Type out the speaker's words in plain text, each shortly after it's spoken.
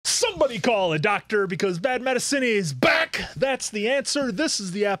Somebody call a doctor because bad medicine is back. That's the answer. This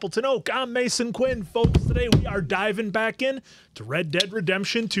is the Appleton Oak. I'm Mason Quinn. Folks, today we are diving back in to Red Dead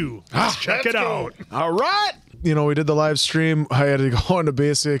Redemption 2. Let's check it out. All right. You know, we did the live stream. I had to go into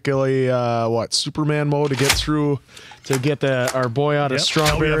basically, Superman mode to get through, to get our boy out of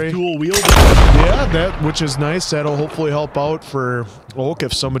Strawberry. Dual wielding. Yeah, which is nice. That'll hopefully help out for Oak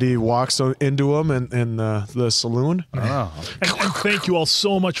if somebody walks into him in the saloon. Oh. And thank you all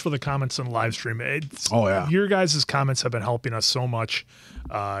so much for the comments on the live stream. Your guys' comments have been helping us so much.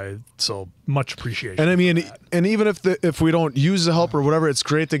 So much appreciation. And I mean, and even if we don't use the help or whatever, it's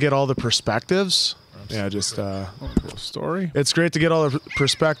great to get all the perspectives. Yeah, just story. It's great to get all the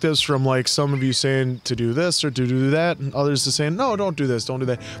perspectives from like some of you saying to do this or to do that, and others to saying no, don't do this, don't do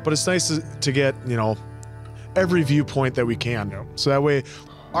that. But it's nice to get, you know, every viewpoint that we can, so that way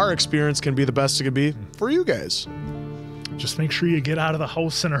our experience can be the best it can be for you guys. Just make sure you get out of the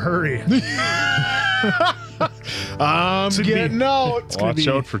house in a hurry. I'm getting out. Watch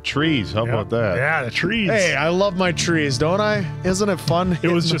out for trees. How about that? Yeah, the trees. Hey, I love my trees, don't I? Isn't it fun?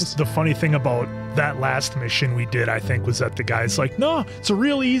 It was just the funny thing about that last mission we did, I think, was that the guy's like, no, it's a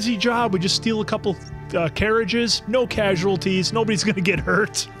real easy job. We just steal a couple carriages, no casualties, nobody's going to get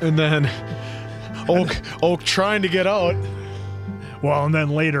hurt. And then Oak trying to get out. Well, and then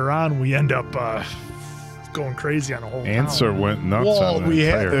later on, we end up going crazy on a whole Answer went nuts on the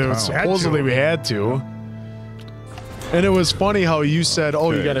entire town. Supposedly we had to. And it was funny how you said,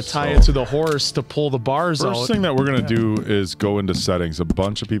 oh, you got to tie it to the horse to pull the bars out. First thing that we're going to do is go into settings. A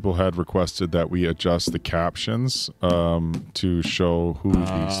bunch of people had requested that we adjust the captions to show who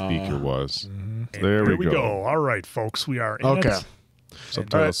the speaker was. There we go. All right, folks, we are in it.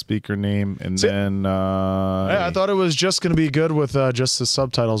 Subtitle, speaker name, and then I thought it was just going to be good with just the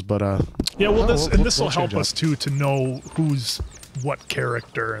subtitles, but yeah, well, this will help us too to know who's what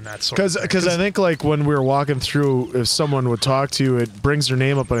character and that sort of thing. Because I think like when we were walking through, if someone would talk to you, it brings their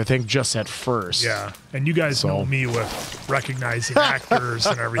name up, but I think just at first. Yeah, and you guys know me with recognizing actors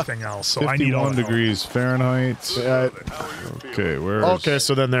and everything else, so I need all 51 degrees Fahrenheit. Okay, where's... Okay,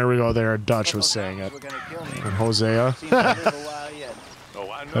 so then there we go. There, Dutch was saying it. And Hosea.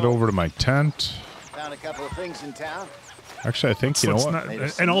 Head over to my tent. Found a couple of things in town. Actually, I think, you know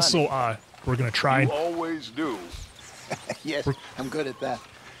what? And also, we're going to try... You always do. Yes, I'm good at that.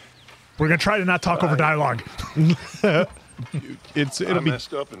 We're going to try to not talk over dialogue. It'll be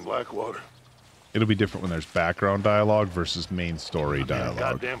messed up in Blackwater. It'll be different when there's background dialogue versus main story dialogue.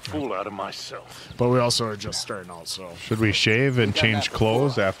 Goddamn fool out of myself. But we also are just starting out, so should we shave and change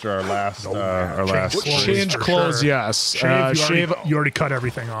clothes after our last change clothes? Yes. Shave. You already cut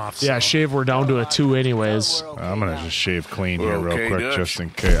everything off. So. Yeah, shave. We're down to a 2 anyways. I'm gonna just shave clean here real quick, just in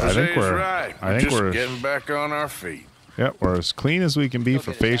case. I think we're getting back on our feet. Yep, we're as clean as we can be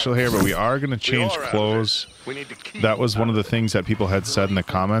for facial hair, but we are going to change clothes. That was one of the things that people had said in the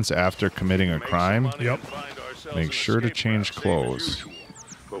comments after committing a crime. Yep. Make sure to change clothes.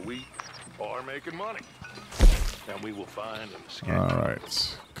 But we are making money. And we will find and escape. All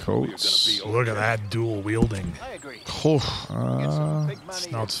right. Coats. Look at that dual wielding. I agree.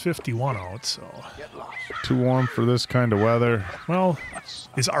 Now it's 51 out, so. Too warm for this kind of weather. Well,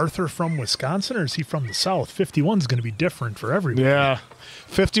 is Arthur from Wisconsin or is he from the South? 51 is going to be different for everybody. Yeah.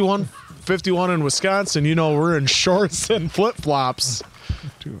 51 in Wisconsin, you know, we're in shorts and flip-flops.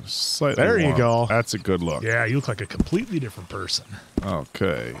 Slightly there you warm. go. That's a good look. Yeah, you look like a completely different person.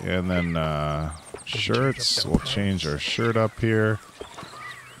 Okay, and then shirts. We'll change our shirt up here.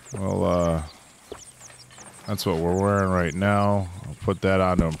 Well, that's what we're wearing right now. I'll put that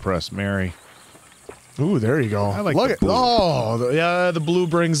on to impress Mary. Ooh, there you go. I like Look the blue. Yeah, the blue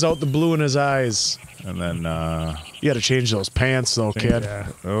brings out the blue in his eyes. And then you got to change those pants, though, kid. Yeah.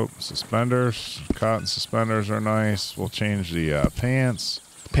 Oh, suspenders. Cotton suspenders are nice. We'll change the pants.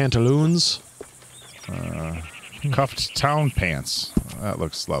 Pantaloons. Cuffed town pants. That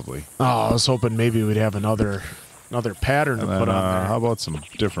looks lovely. Oh, I was hoping maybe we'd have another pattern to put on there. How about some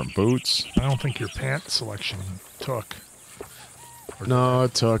different boots? I don't think your pant selection took. No,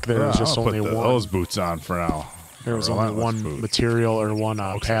 it took. There was just only one. Those boots on for now. There was only one material or one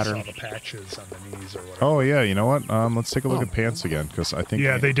pattern. I saw the patches on the knees or whatever. Oh yeah, you know what? Let's take a look at pants again because I think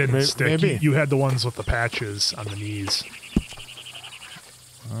they didn't stick. Maybe. You had the ones with the patches on the knees.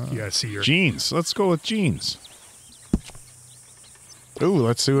 You gotta see your jeans. Let's go with jeans. Ooh,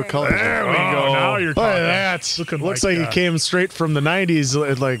 let's see what color. There we go. Now you're talking. Look at that. Looks like it came straight from the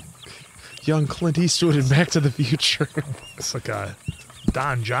 90s, like young Clint Eastwood in Back to the Future. It's like a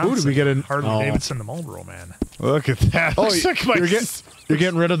Don Johnson. Ooh, did we get an Harley Davidson, the Marlboro Man. Look at that. Oh, Looks like my- you're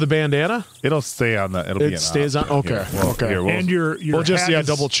getting rid of the bandana? It'll stay on the. It'll It be an stays on? option. Okay, Here, okay. Here, And your Well, just hat is,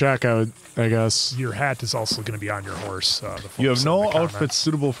 double check. I guess. Your hat is also going to be on your horse. The You have folks in no the outfit comments.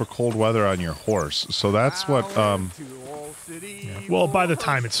 suitable for cold weather on your horse, so that's what. Well, by the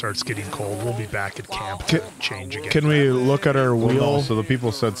time it starts getting cold, we'll be back at camp to change again. Can we look at our Well, wheel? no, so the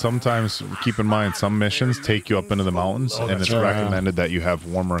people said sometimes keep in mind some missions take you up into the mountains, and that's it's right. recommended that you have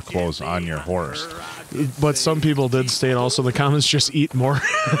warmer clothes on your horse. But some people did stay, and also in the comments just eat more.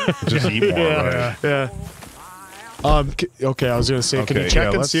 Just eat more, right? Yeah. Okay, I was gonna say, can you Okay,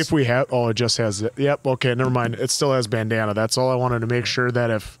 check yeah, and see let's- if we have? Oh, it just has it. Yep. Okay, never mind. It still has bandana. That's all I wanted to make sure that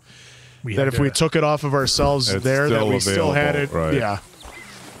if we took it off of ourselves It's there, that still we still had it. available, right. Yeah.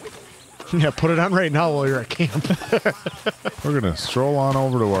 Yeah. Put it on right now while you're at camp. We're gonna stroll on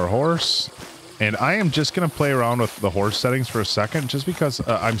over to our horse, and I am just gonna play around with the horse settings for a second, just because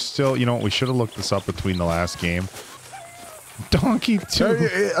I'm still. You know, we should have looked this up between the last game. Donkey too.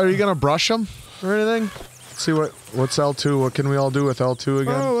 Are you gonna brush them or anything? See what's L2? What can we all do with L2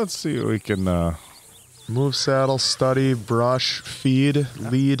 again? Oh, let's see what we can. Move, saddle, study, brush, feed,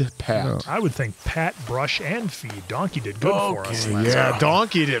 lead, pat. I would think pat, brush, and feed. Donkey did good for us. last Yeah, time.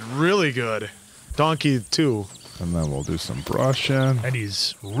 Donkey did really good. Donkey too. And then we'll do some brushing. And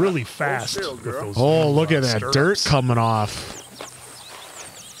he's really fast with those. Oh, new, look at that stirrups. dirt coming off.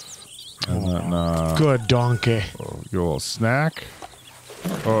 And then Good donkey. your little snack.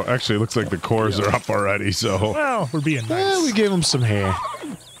 Oh, actually, it looks like the cores are up already. So, Well, we're being nice. Yeah, we gave him some hay.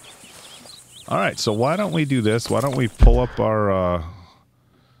 all right. So why don't we do this? Why don't we pull up our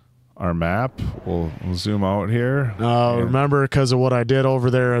map? We'll zoom out here. And- Remember, because of what I did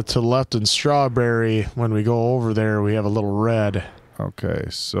over there to the left in Strawberry, when we go over there, we have a little red. Okay,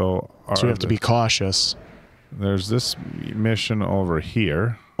 so So we have to be cautious. There's this mission over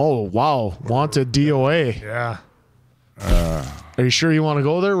here. Oh, wow. Wanted DOA. Yeah. Are you sure you want to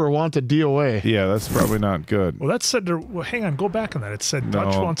go there? We're wanted DOA. Yeah, that's probably not good. Well, that said, well, hang on, go back on that. It said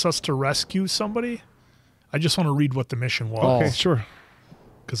Dutch No. wants us to rescue somebody. I just want to read what the mission Okay, was. sure.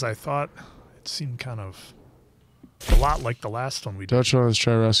 Because I thought it seemed kind of a lot like the last one we did. Dutch wants to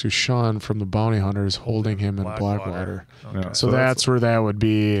try to rescue Sean from the bounty hunters holding him in Blackwater. Okay. Yeah, So that's where that would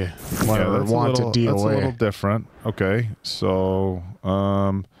be. Whatever, that's wanted That's a little DOA. different. Okay, so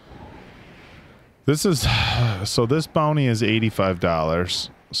this bounty is $85.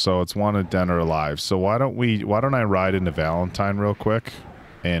 So it's wanted dead or alive. So why don't I ride into Valentine real quick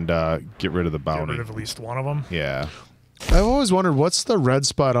and get rid of the Get bounty? rid of at least one of them. Yeah. I've always wondered what's the red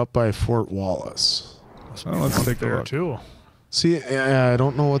spot up by Fort Wallace. Well, let's take a There look. too. See, I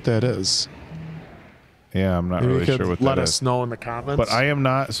don't know what that is. Yeah, I'm not Maybe really you could sure what let that us is. know in the comments. But I am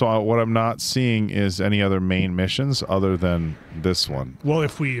not. So what I'm not seeing is any other main missions other than this one. Well,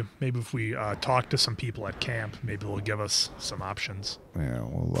 if we talk to some people at camp, maybe they'll give us some options. Yeah,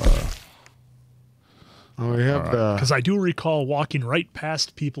 well, Oh, we have the. Because I do recall walking right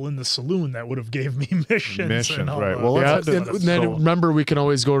past people in the saloon that would have gave me missions. Missions, and all right. that. Well, Yeah, let's and then so- remember we can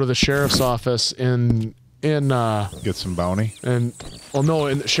always go to the sheriff's office in get some bounty. in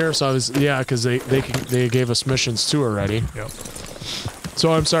the sheriff's office, yeah, because they gave us missions too already. Yep.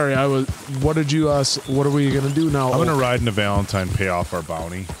 So I'm sorry, what did you what are we gonna do now? I'm gonna ride into Valentine, pay off our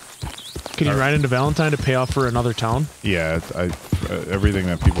bounty. Can you ride into Valentine to pay off for another town? Yeah, everything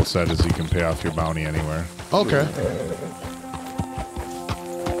that people said is you can pay off your bounty anywhere. Okay.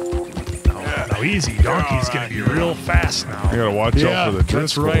 Now easy, Donkey's gonna be real fast You now. gotta watch out for the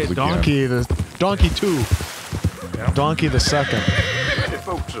that's Driscolls right. again. Donkey 2. Yep. Donkey the second. What are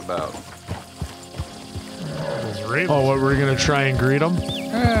folks about? Those ravens. Oh, what we're gonna try and greet him?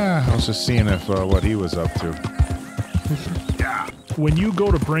 I was just seeing if what he was up to. When you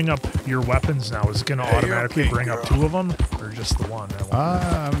go to bring up your weapons now, is it gonna automatically bring up two of them or just the one?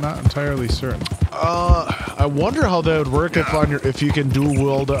 I'm not entirely certain. I wonder how that would work if you can dual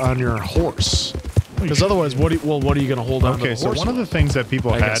wield on your horse. Because otherwise, what are you gonna hold on to? Okay, the so horse one of the with? things that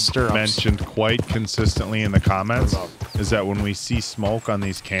people I had guess stirrups. mentioned quite consistently in the comments is that when we see smoke on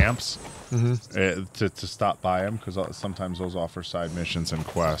these camps, to stop by them, because sometimes those offer side missions and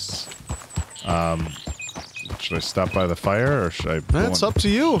quests. Should I stop by the fire, or should I? That's up to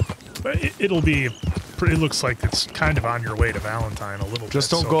you. But it'll be. It looks like it's kind of on your way to Valentine a little bit. Just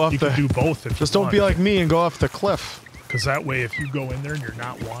don't so go off you the- can do both if Just you don't be want. like me and go off the cliff. Because that way, if you go in there and you're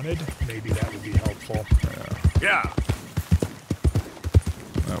not wanted, maybe that would be helpful. Yeah.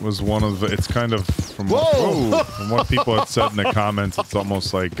 That was one of the. It's kind of from Whoa! from what people had said in the comments. It's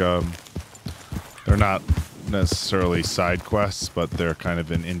almost like they're not necessarily side quests, but they're kind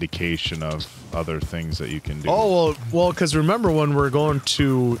of an indication of other things that you can do. Oh, well, because remember when we're going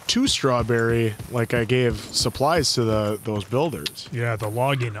to Strawberry, like I gave supplies to those builders. Yeah, the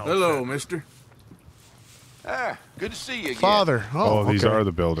logging outfit. Hello, mister. Ah, good to see you again. Father. Oh, these okay. are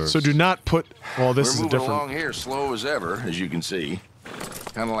the builders. So do not put. Well, this We're is a moving different. along here slow as ever, as you can see.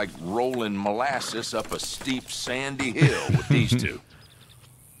 Kind of like rolling molasses up a steep, sandy hill with these two.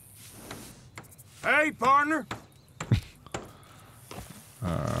 Hey, partner.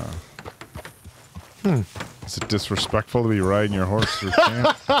 Is it disrespectful to be riding your horse through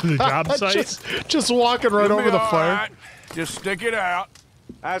camp? The job site. Just walking right You'll over be the all fire. right. Just stick it out.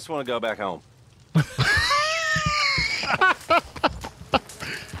 I just want to go back home.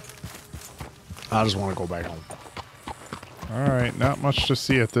 I just want to go back home. All right, not much to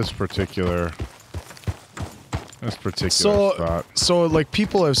see at this particular spot. So like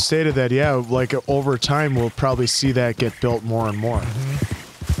people have stated that, yeah, like over time we'll probably see that get built more and more,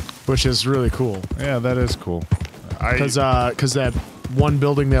 which is really cool. Yeah, that is cool. Because that one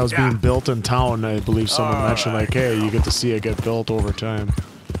building that was being built in town, I believe someone mentioned, like, hey, you get to see it get built over time.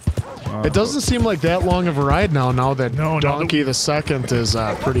 It doesn't seem like that long of a ride now that Donkey the Second is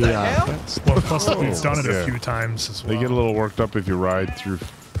pretty... Well, plus we've done it a Yeah. few times as well. They get a little worked up if you ride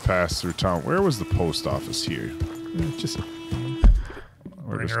pass through town. Where was the post office here? Just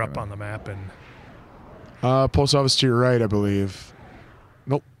We're bring just her up gonna- on the map and post office to your right, I believe.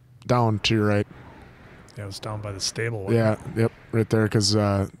 Nope. Down to your right. yeah, it was down by the stable. wasn't Yeah, it? yep, right there, because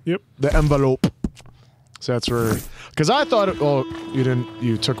Yep. the envelope. So that's where... Because I thought...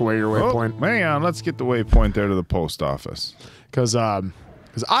 you took away your Oh, waypoint. hang on, let's get the waypoint there to the post office. Because I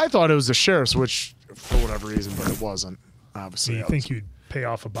thought it was the sheriff's, which, for whatever reason, but it wasn't, obviously. So you think you'd pay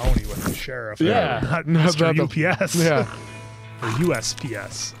off a bounty with the sheriff? Yeah. Not Not Mr. the- UPS. Yeah. Or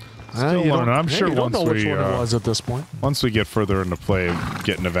USPS. Still you wanna don't- know. I'm sure you don't once know which we, one it was at this point. Once we get further into play,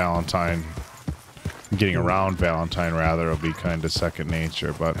 getting to Valentine, getting around Valentine rather, it'll be kind of second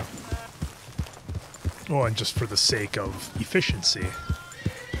nature. But Well, and just for the sake of efficiency.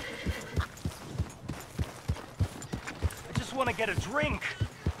 I just want to get a drink.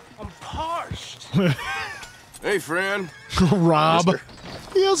 I'm parched. Hey, friend. Rob.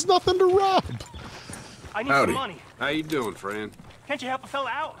 He has nothing to rob. I need Howdy. some money. How you doing, friend? Can't you help a fella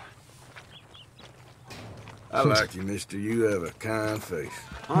out? I like you, mister. You have a kind face.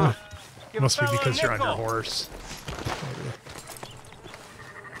 Give Must a be fella because a you're on your nickel. horse.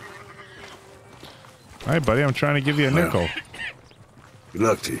 hi, buddy, I'm trying to give you a nickel. Good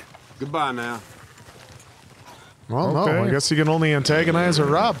luck to you. Goodbye now. Well, no, Okay. I guess he can only antagonize or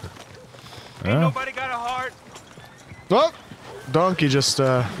rob. Ain't nobody got a heart. Oh, Donkey just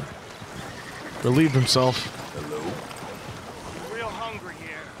relieved himself. Real hungry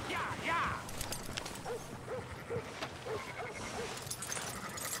here. Yeah, yeah.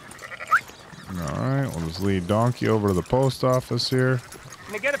 All right, we'll just lead Donkey over to the post office here.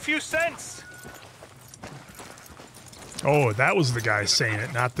 Can I get a few cents? Oh, that was the guy saying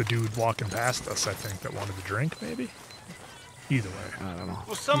it, not the dude walking past us, I think, that wanted to drink, maybe? Either way. I don't know.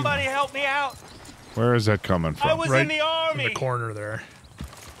 Will somebody help me out? Where is that coming from? I was Right in the army. In the corner there.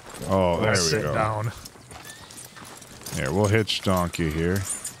 Oh, there we Sit go. down. Here, we'll hitch Donkey here.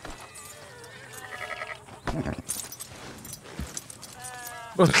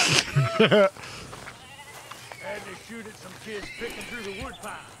 Had to shoot at some kids picking through the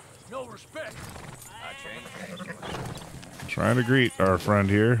woodpile. No respect. Trying to greet our friend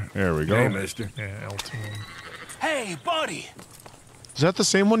here. There we go. Hey, mister. Yeah, L2. Hey, buddy. Is that the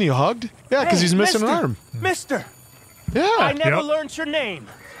same one you hugged? Yeah, because Hey, he's missing an mister. arm. Mister, Yeah. I never Yep. learned your name.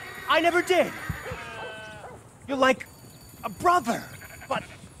 I never did. You're like a brother, but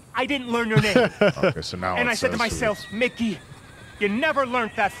I didn't learn your name. Okay, so now And it I said to says myself, Mickey, you never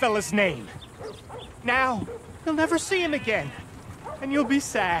learned that fella's name. Now, you'll never see him again. And you'll be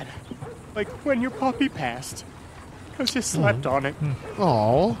sad. Like when your puppy passed. Because you slept on it.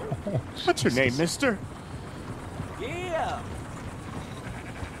 Oh. What's your name, mister? Yeah.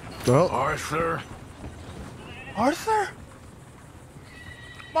 Well, Arthur. Arthur?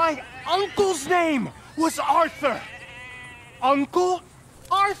 My uncle's name was Arthur. Uncle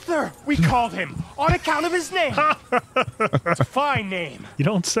Arthur, we called him on account of his name. It's a fine name. You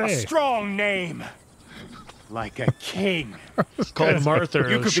don't A say. strong name. Like a king. called him Arthur.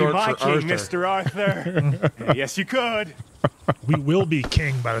 You It was could be short my for king, Arthur. Mr. Arthur. Yes, you could. We will be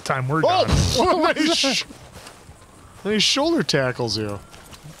king by the time we're Oh, done. what is that? And he shoulder tackles you.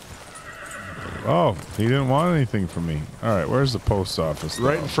 Oh, he didn't want anything from me. All right, where's the post office?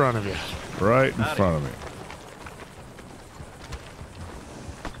 Right though? in front of you. Right in front of me.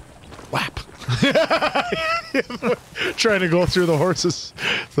 Whap. Trying to go through the horse's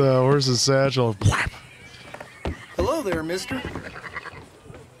satchel. Hello there, mister.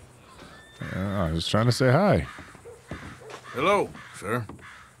 I was trying to say hi. Hello, sir.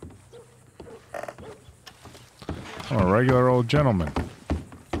 I'm a regular old gentleman.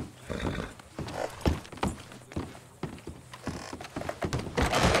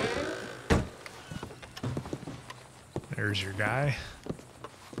 There's your guy.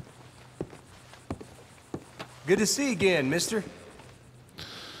 Good to see you again, mister.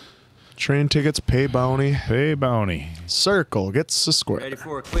 Train tickets, pay bounty. Pay bounty. Circle gets a square. Ready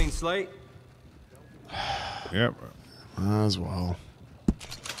for a clean slate? Yep. As well.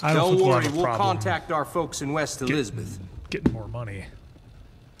 I don't Don't think we'll worry, have a we'll problem contact our folks in West Elizabeth. getting more money.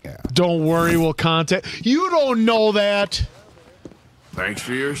 Don't worry, we'll contact. You don't know that. Thanks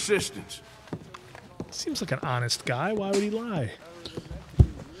for your assistance. Seems like an honest guy. Why would he lie?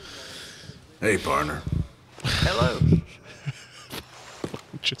 Hey, partner. Hello.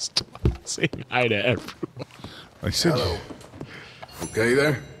 Just saying hi to everyone. I said, Hello. Okay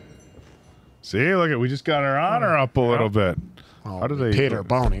there? see, look at we just got our honor up a little bit. How did they Paid our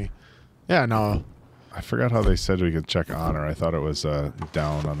bounty. Yeah, no. I forgot how they said we could check honor. I thought it was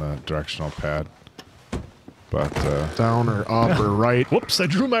down on the directional pad. But Down or up or right. Whoops! I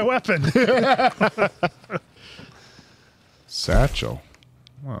drew my weapon. satchel.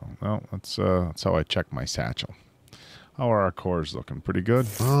 Well, no, that's how I check my satchel. How are our cores looking? Pretty good.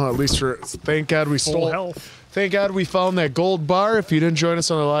 Oh, at least for thank God we Full stole. health. Thank God we found that gold bar. If you didn't join us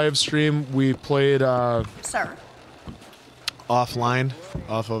on the live stream, we played Sir. offline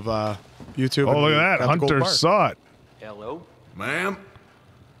off of YouTube. Oh, and look we at that! got the gold Hunter bar. saw it. Hello. Ma'am?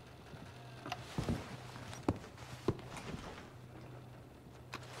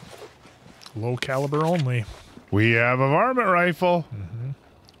 Low caliber only. We have a varmint rifle.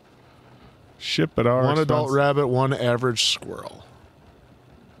 Ship at our One adult expense. rabbit, one average squirrel.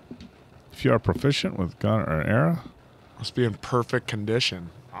 If you are proficient with gun or arrow, Must be in perfect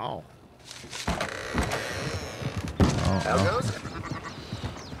condition. Oh.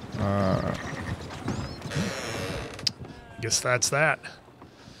 Guess that's that.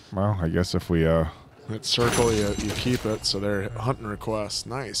 well, I guess if we That circle, you keep it, so they're hunting requests.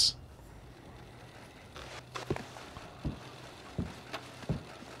 Nice.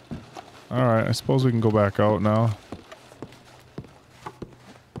 all right, I suppose we can go back out now.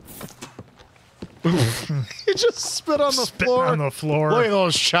 You just spit on the Spitting floor. on the floor. Look at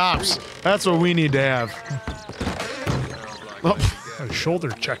those chops. That's what we need to have. I shoulder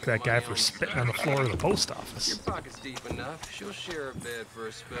check that guy for spitting on the floor of the post office. Pocket's deep enough. She'll share a bed for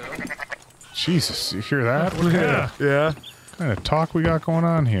a spell. Jesus, you hear that? Yeah. Yeah. What kind of talk we got going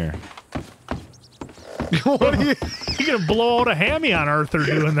on here? What do you? You're gonna blow out a hammy on Arthur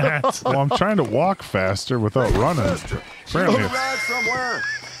doing that. Well, I'm trying to walk faster without running. Apparently, it's, Ride somewhere.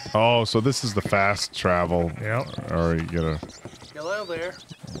 oh, so this is the fast travel, Yep. or you get a Hello there.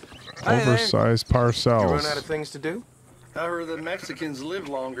 oversized You run out parcels. of things to do? I heard the Mexicans live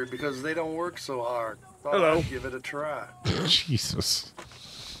longer because they don't work so hard. Thought Hello. I'd give it a try. Jesus.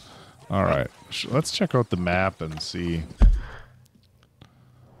 All right, let's check out the map and see.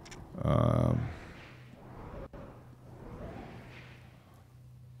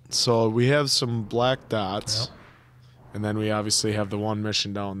 So we have some black dots, and then we obviously have the one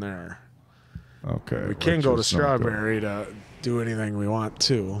mission down there. Okay, We can go to which is not good. Strawberry to do anything we want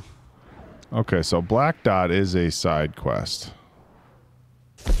to. Okay, so Black Dot is a side quest.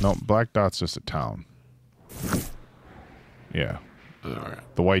 No, Black Dot's just a town. Yeah.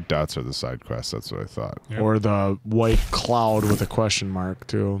 The white dots are the side quests. That's what I thought. Or the white cloud with a question mark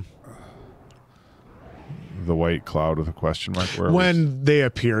too. The white cloud with a question mark. Where When they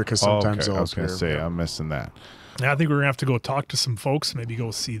appear, because oh, sometimes okay. they'll I was going appear. to say, I'm missing that. Yeah, I think we're gonna have to go talk to some folks. Maybe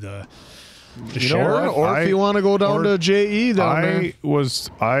go see the You know Or, what? or if you want to go down to JE down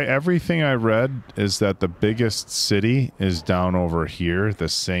there. Everything I read is that the biggest city is down over here, the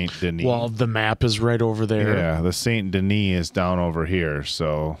Saint Denis. Well, the map is right over there. yeah, the Saint Denis is down over here.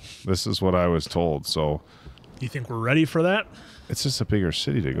 So this is what I was told. So You think we're ready for that? it's just a bigger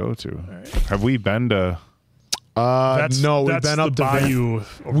city to go to. Have we been to? No, we've been up the to bayou.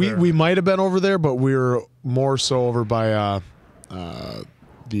 over there. We might have been over there, but we were more so over by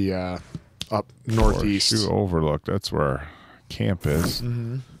the up northeast. Horseshoe Overlook. That's where our camp is.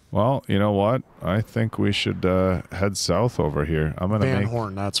 Well, you know what? I think we should head south over here. I'm Van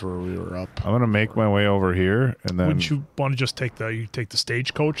Horn, that's where we were up. I'm gonna make my way over here, and then Wouldn't you want to just take the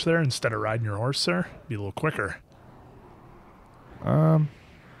stagecoach there instead of riding your horse there? Be a little quicker.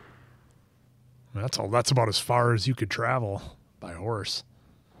 That's all. That's about as far as you could travel by horse.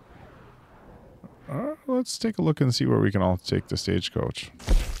 Let's take a look and see where we can all take the stagecoach.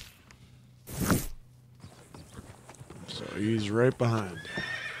 So he's right behind.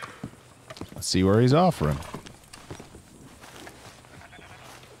 Let's see where he's offering.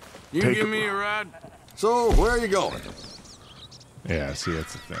 You Take give a- me a ride? So, where are you going? Yeah, see,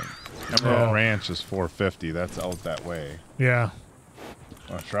 that's the thing. Emerald Ranch is 450. That's out that way. Yeah.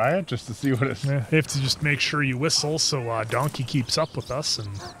 Want to try it just to see what it's... Yeah. You have to just make sure you whistle so Donkey keeps up with us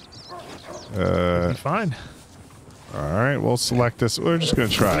and be fine. All right, we'll select this. We're just going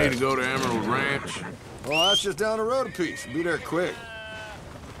to try I need to it. go to Emerald Ranch. Well, that's just down the road a piece. Be there quick.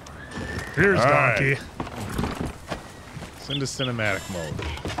 Here's All right. Donkey. It's into cinematic mode.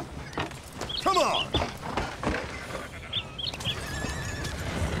 Come on!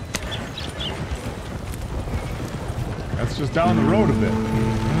 That's just down the road a bit.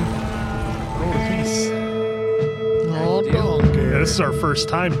 Road a piece. Oh, Donkey. Yeah, this is our first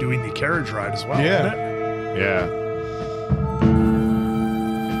time doing the carriage ride as well, Yeah. isn't it? Yeah.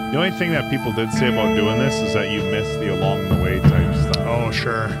 The only thing that people did say about doing this is that you miss the along the way type stuff. Oh,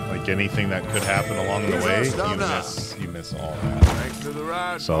 sure. Like anything that could happen along the Here's way, our stop now. you miss all that. Thanks for the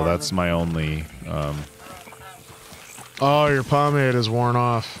ride, So partner. that's my only. Oh, your pomade is worn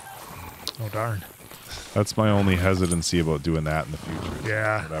off. Oh, darn. That's my only hesitancy about doing that in the future.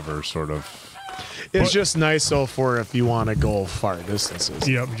 Yeah. Whatever sort of. It's just nice though for if you want to go far distances.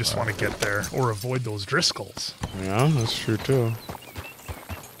 Yep, you just want to get there or avoid those Driscolls. Yeah, that's true too.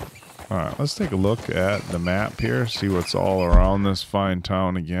 All right, let's take a look at the map here. See what's all around this fine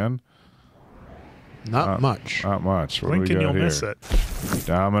town again. Not much. Not much. What Blink do we and got you'll here? miss it.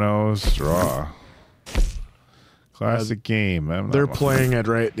 Dominoes, draw. Classic game. They're playing it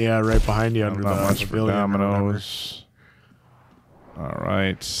right behind you under Not the much for pavilion or whatever. dominoes. All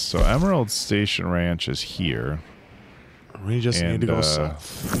right, so Emerald Station Ranch is here. We just need to go And,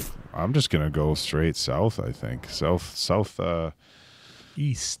 south. I'm just gonna go straight south. I think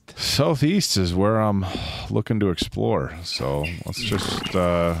East. southeast is where I'm looking to explore. So let's just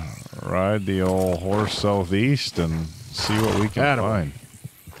ride the old horse southeast and see what we can Attaboy. find.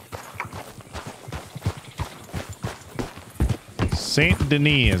 Saint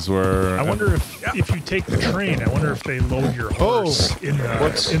Denis is where I wonder if you take the train, I wonder if they load your horse in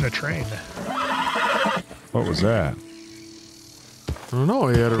the train. What was that? I don't know.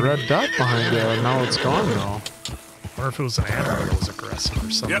 He had a red dot behind you, and now it's gone now. I wonder if it was an animal that was aggressive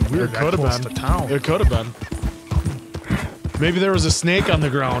or something. Yep, weird. it That could have close been. to town. It could have been. Maybe there was a snake on the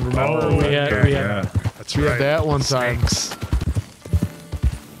ground. Remember, Oh, we had yeah. That's we right. had that one time. Snakes.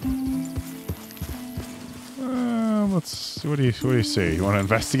 What do you say? You want to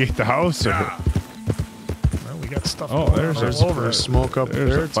investigate the house? Or? Well, we got stuff. Oh, going there's all over There's it. smoke up There's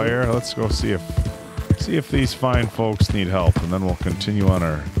there. a fire. Let's go see if these fine folks need help, and then we'll continue on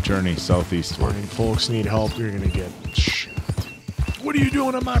our journey southeastward. Fine folks need help. You're gonna get shit. What are you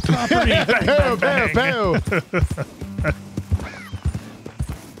doing on my property? Bang, bang, bang.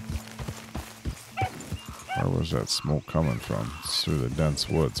 Where was that smoke coming from? It's through the dense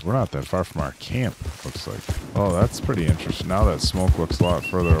woods. We're not that far from our camp, looks like. Oh, that's pretty interesting. Now that smoke looks a lot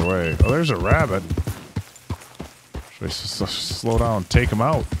further away. Oh, there's a rabbit. Should I slow down and take him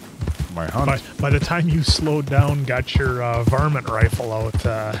out? My hunt. By the time you slowed down, got your varmint rifle out,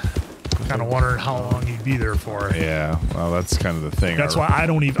 kind of wondering how long you'd be there for. Yeah, well, that's kind of the thing. That's why I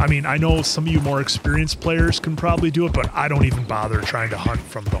don't even. I mean, I know some of you more experienced players can probably do it, but I don't even bother trying to hunt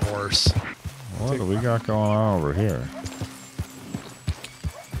from the horse. What do we got going on over here?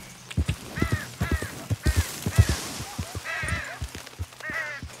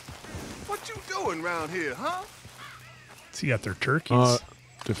 What you doing around here, huh? So you got their turkeys.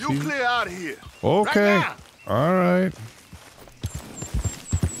 You clear out of here. Okay. Right now. All right.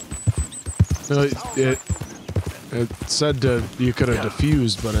 It said you could have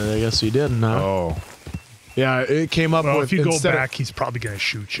diffused, but I guess you didn't. Huh? Oh, Yeah, it came up Well, with if you go instead of- back, he's probably going to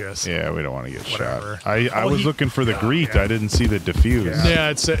shoot you. So. yeah, we don't want to get Whatever. shot. I Well, was he- looking for the greet. yeah. I didn't see the diffuse. Yeah,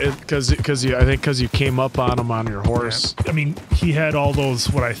 it's because you I think because you came up on him on your horse. I mean, he had all those,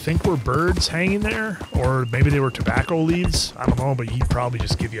 what I think were birds hanging there, or maybe they were tobacco leaves. I don't know, but he'd probably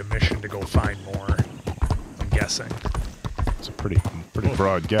just give you a mission to go find more. I'm guessing. It's a pretty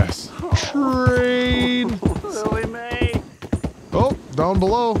broad guess. Train. Lily Mae. Oh, down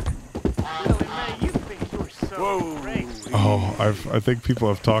below. Lily Mae, you think you're so great. Oh, I think people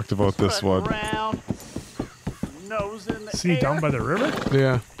have talked about this one. Around, nose in the See, air, down by the river?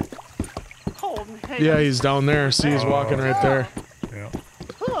 Yeah, holding hands. yeah, he's down there. See, he's walking right there. Yeah.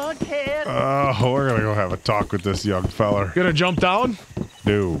 Come on, kid. Oh, we're gonna go have a talk with this young feller. Gonna jump down?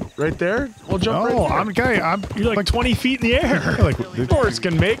 No. Right there? We'll jump No, right there. You're like 20 feet in the air. Like, Horse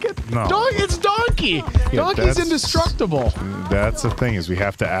can make it. No. It's Donkey. Donkey's that's- indestructible. That's the thing, is we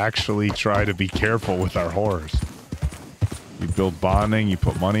have to actually try to be careful with our horse. You build bonding, you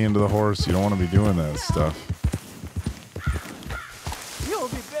put money into the horse, you don't want to be doing that stuff. You'll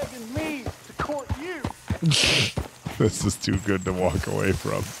be begging me to court you. This is too good to walk away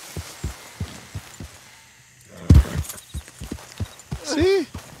from. See?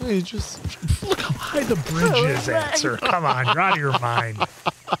 You just Look how high the bridge is, Answer. Come on, you're out of your mind.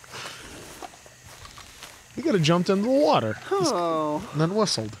 you could have jumped into the water Oh, and then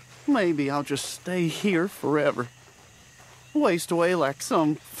whistled. maybe I'll just stay here forever. Waste away like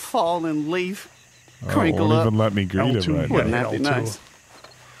some fallen leaf. Crinkle won't up. even let me greet L2, him right Wouldn't now. that be L2. nice?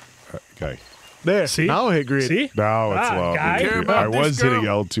 Okay. There. See? Now hit greed. See? Now it's low. guy. Care about I was this girl? hitting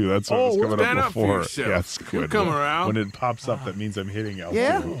L2. That's what was coming stand up up for before. yourself. Yes, You'll good. come around. When it pops up, that means I'm hitting L2.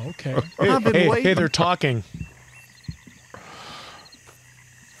 Yeah? Oh, okay. I've been Hey, waiting. they're talking.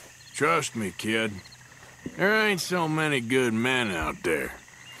 Trust me, kid. There ain't so many good men out there.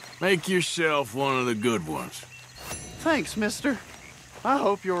 Make yourself one of the good ones. Thanks, mister. I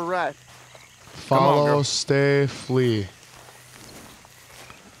hope you're right. Follow, girl. stay, flee.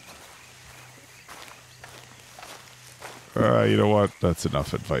 You know what? That's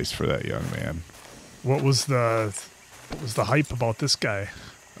enough advice for that young man. What was the hype about this guy?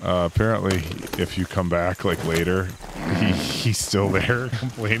 Apparently, if you come back like later, he's still there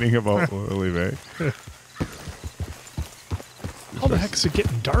complaining about Lily Mae. How the heck is it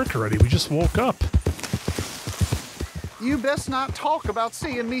getting dark already? We just woke up. You best not talk about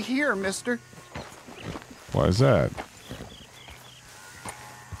seeing me here, mister. Why is that?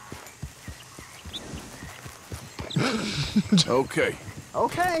 Okay.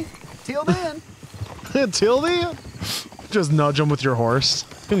 Okay, till then. Till then. Just nudge him with your horse.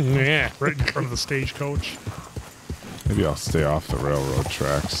 Yeah, right in front of the stagecoach. Maybe I'll stay off the railroad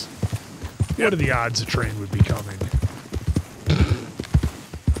tracks. What are the odds a train would be coming?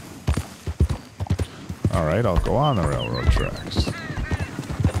 All right, I'll go on the railroad tracks.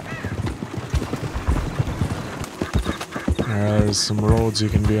 There's some roads you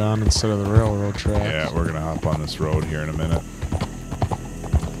can be on instead of the railroad track. Yeah, we're gonna hop on this road here in a minute.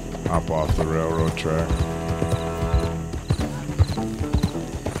 Hop off the railroad track.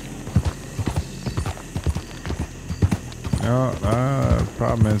 No,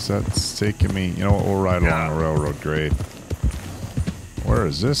 problem is that's taking me. You know what? We'll ride along the railroad grade. Where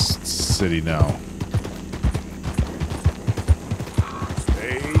is this city now?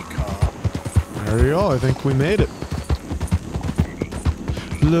 Stay calm. There you go. I think we made it.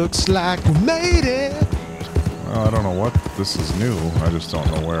 Looks like we made it. Well, I don't know what this is new. I just don't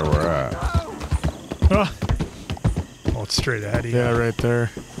know where we're at. Oh, it's straight ahead of you. Yeah, right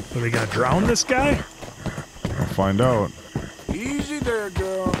there. Are they gonna drown this guy? We'll find out. Easy there,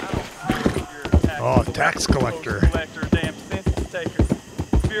 girl. Oh, tax collector. Damn census taker.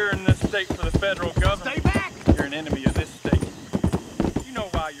 If you're in this state for the federal government, Stay back! you're an enemy of this state. You know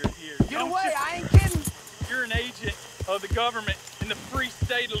why you're here. Get don't away! you? I ain't kidding! You're an agent of the government in the free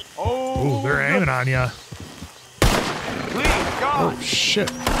state of... Ooh, they're aiming on you. Please, God! Oh, shit.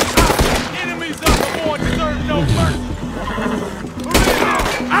 Enemies of the Lord deserve no mercy.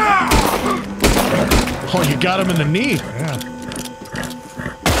 Oh, you got him in the knee. Yeah.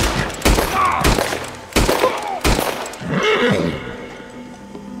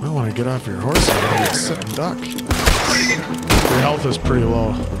 I want to get off your horse and sit and duck. Your health is pretty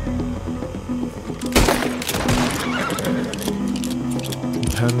low.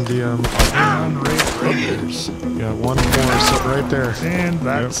 Compendium. And raiders. Yeah, one more sit right there. And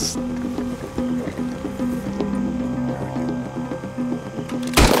that's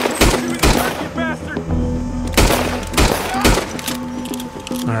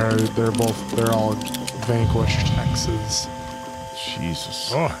They're all vanquished. Texas.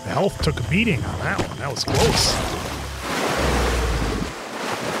 Jesus. Oh, the health took a beating on that one. That was close.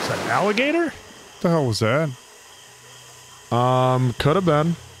 Is that an alligator? What the hell was that? Could have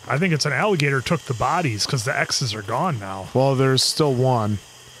been. I think it's an alligator took the bodies because the X's are gone now. Well, there's still one. What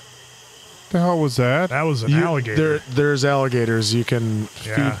the hell was that? That was an alligator. There's alligators. You can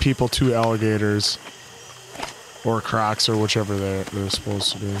Yeah. feed people to alligators. Or crocs, or whichever they're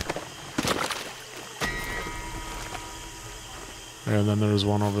supposed to be. And then there's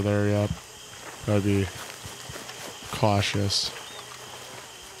one over there, yep. Gotta be cautious.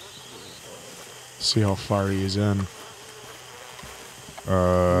 See how far he's in.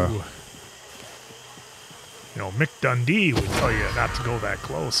 Ooh. You know, Mick Dundee would tell you not to go that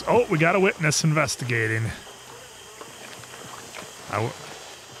close. Oh, we got a witness investigating.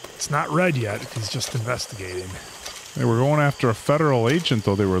 It's not red yet. He's just investigating. They were going after a federal agent,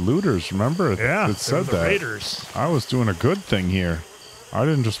 though. They were looters, remember? Yeah, it said they were the that. raiders. I was doing a good thing here. I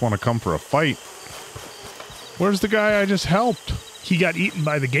didn't just want to come for a fight. Where's the guy I just helped? He got eaten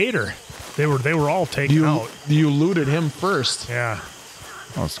by the gator. They were all taken out. You looted him first. Yeah.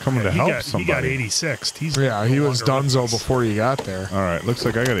 I was coming to help somebody. He got 86. He's he was donezo before you got there. All right, looks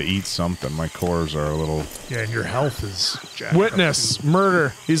like I got to eat something. My cores are a little... Yeah, and your health is jacked Witness, up too.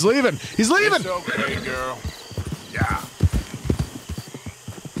 murder. He's leaving. He's leaving. It's okay, girl. Yeah.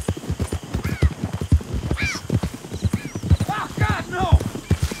 Oh, God, no!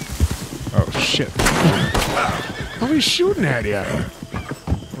 Oh, shit. How are we shooting at you?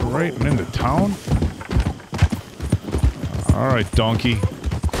 We're right into town? All right, donkey.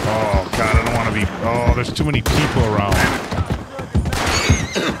 Oh, God, I don't want to be... Oh, there's too many people around.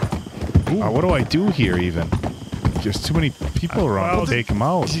 What do I do here, even? There's too many people around well, to take him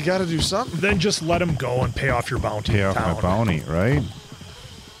out. You got to do something. Then just let him go and pay off your bounty. Pay off my bounty, right?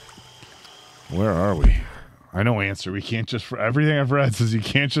 Where are we? I know answer. We can't just... Everything I've read says you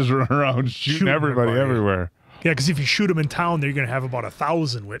can't just run around shooting everybody everywhere. Yeah, because if you shoot them in town, they're going to have about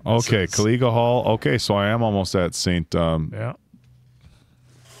 1,000 witnesses. Okay, Caliga Hall. Okay, so I am almost at Saint Denis.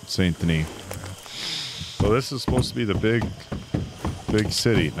 So this is supposed to be the big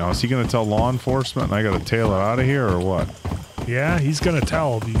city. Now, is he going to tell law enforcement and I got to tail it out of here or what? Yeah, he's going to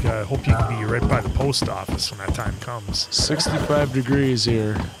tell. You hope you can be right by the post office when that time comes. 65 degrees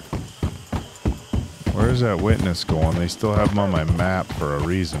here. Where's that witness going? They still have him on my map for a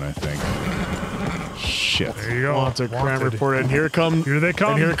reason, I think. Shit. There you go. Wanted crime report, and here come. Here they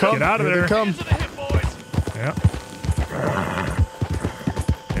come. And here come. Get out of here there. They come. Yeah.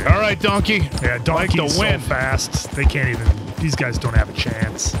 All right, donkey. Yeah, donkey's like to win. so fast. They can't even. These guys don't have a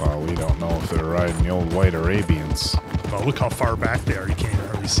chance. Well, we don't know if they're riding the old white Arabians. Well, look how far back they are. You can't even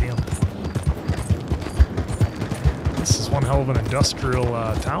hardly see them. This is one hell of an industrial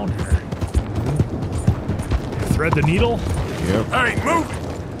town here. You thread the needle? Yep. I ain't moving.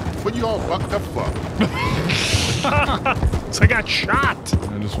 What you all bucked up for? So I got shot.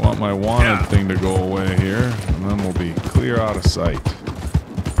 I just want my wanted thing to go away here, and then we'll be clear out of sight.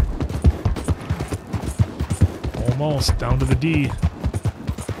 Almost down to the D.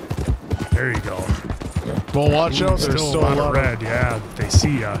 There you go. Well, watch out. There's Still a lot of red. Yeah, they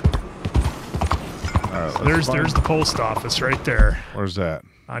see ya. All right, There's the post office right there. Where's that?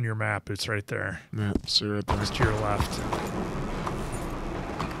 On your map, it's right there. Yeah, see right there. Just to your left.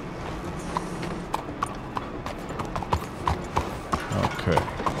 Okay.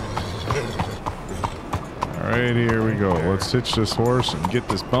 All right, here we go. Let's hitch this horse and get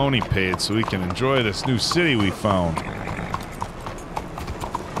this bounty paid so we can enjoy this new city we found.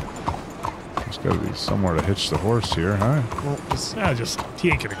 There's got to be somewhere to hitch the horse here, huh? Well, He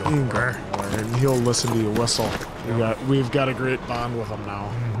ain't gonna go anywhere. And he'll listen to you whistle. We've got a great bond with him now.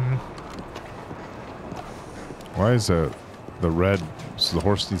 Why is the red? So the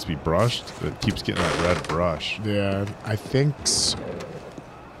horse needs to be brushed. It keeps getting that red brush. Yeah, I think so.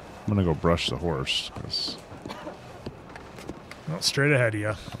 I'm gonna go brush the horse. 'Cause Well, straight ahead of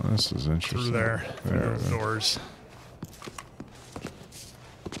you. this is interesting. Through there. Through There those it is. doors.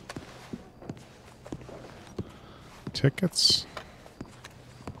 Tickets.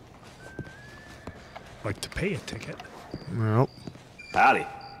 Like to pay a ticket. Nope. Howdy.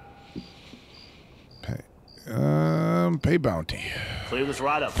 Pay bounty. Clear this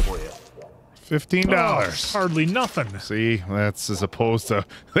right up for you. $15. Hardly nothing. See, that's as opposed to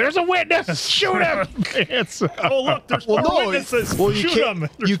there's a witness. Shoot him. Oh look, there's more witnesses. Well, Shoot them.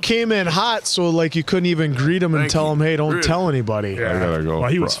 you came in hot, so like you couldn't even greet him and tell him, "Hey, don't tell anybody." I gotta go. Well,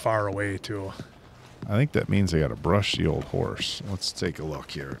 he was far away too. I think that means I gotta brush the old horse. Let's take a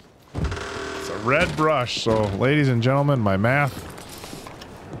look here. It's a red brush. So, ladies and gentlemen, my math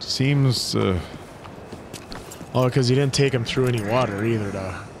seems. Oh, because you didn't take him through any water either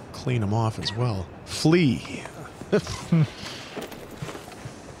to clean him off as well. Flee. Yeah,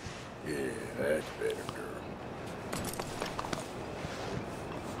 that's better, girl.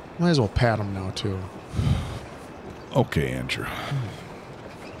 Might as well pat him now too. Okay, Andrew.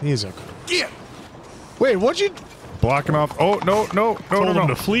 He's okay. Yeah. Wait, what'd you? Blocking off. Oh no! Told him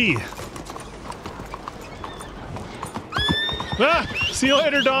to flee. Ah! See you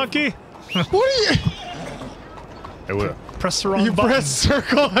later, donkey. What are you? Press the wrong You button. press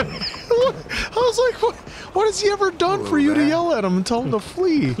circle. I was like, what has he ever done for you to yell at him and tell him to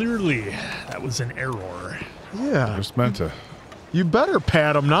flee? Clearly, that was an error. Yeah. Just meant to. You better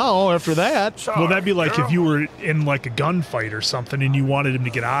pat him now after that. Well, that'd be like if you were in like a gunfight or something and you wanted him to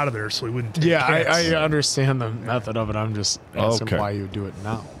get out of there so he wouldn't take Yeah, hits. I understand the method of it. I'm just asking Okay. why you do it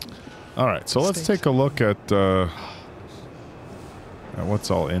now. All right, so let's take a look at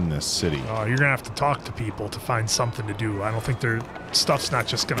what's all in this city. Oh, you're gonna have to talk to people to find something to do. I don't think their stuff's not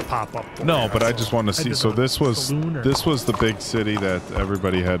just gonna pop up. No, but I just want to see. So this was the big city that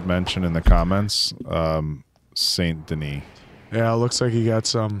everybody had mentioned in the comments. Saint Denis. Yeah, it looks like you got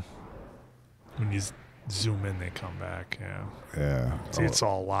some. When you zoom in, they come back. Yeah. Yeah. See, it's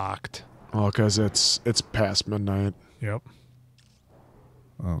all locked. Oh, because it's past midnight. Yep.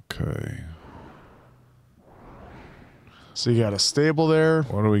 Okay. So you got a stable there.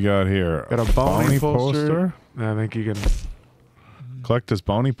 What do we got here? Got a bounty poster. I think you can collect this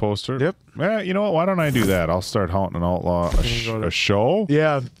bounty poster. Yep. Yeah, you know what? Why don't I do that? I'll start hunting an outlaw. A show?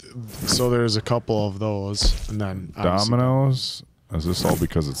 Yeah. So there's a couple of those, and then dominoes. Is this all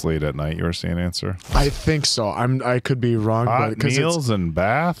because it's late at night? You were saying, Answer? I think so. I could be wrong. Hot but meals and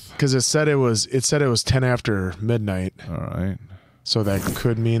bath. Because it said it was 10 after midnight. All right. So that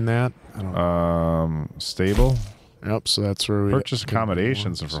could mean that. I don't know. Stable. Yep. So that's where we purchase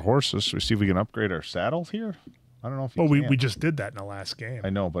accommodations and for horses. Should we see if we can upgrade our saddles here? I don't know if. Well, we just did that in the last game.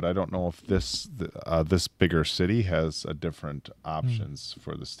 I know, but I don't know if this bigger city has a different options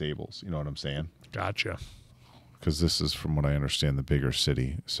for the stables. You know what I'm saying? Gotcha. Because this is, from what I understand, the bigger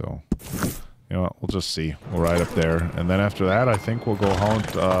city. So, you know what? We'll just see. We'll ride up there, and then after that, I think we'll go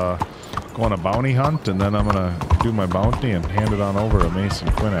hunt, go on a bounty hunt, and then I'm gonna do my bounty and hand it on over to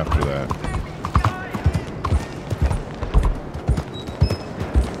Mason Quinn after that.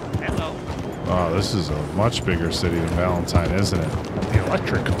 Hello. Oh, this is a much bigger city than Valentine, isn't it? The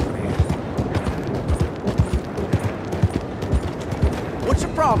electric company. What's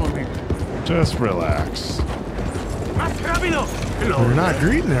your problem here? Just relax. You're not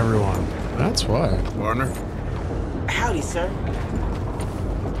greeting everyone. That's why. Partner? Howdy, sir.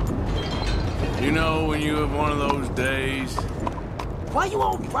 You know when you have one of those days? Why you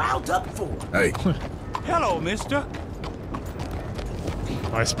all riled up for? Hey. Hello, mister.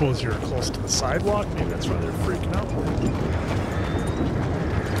 I suppose you're close to the sidewalk. Maybe that's why they're freaking out.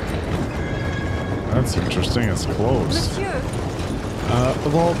 That's interesting. It's closed.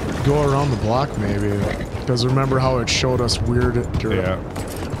 Well, go around the block maybe. Because remember how it showed us weird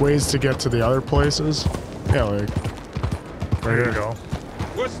ways to get to the other places? Yeah, like. There you go.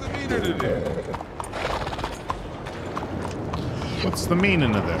 What's the meaning of this? What's the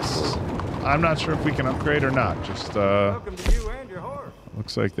meaning of this? I'm not sure if we can upgrade or not. Just, Welcome to you and your horse.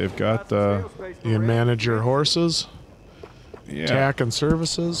 looks like they've got, You can manage your horses. yeah. Tack and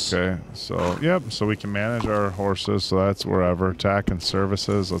services. Okay, so, yep, so we can manage our horses, so that's wherever. Tack and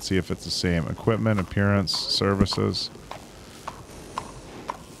services, let's see if it's the same. Equipment, appearance, services.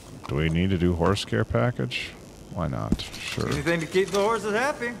 Do we need to do horse care package? Why not? Sure. Anything to keep the horses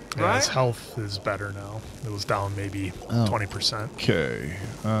happy, Yeah, his health is better now. It was down maybe 20%. Okay,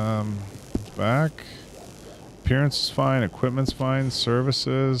 back. Appearance is fine, equipment's fine,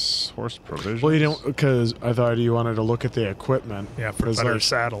 services, horse provisions. Well, you don't, because I thought you wanted to look at the equipment. Yeah, for better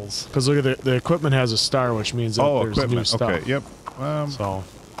saddles. Because look at the equipment has a star, which means that there's equipment. new stuff. Okay, yep. So,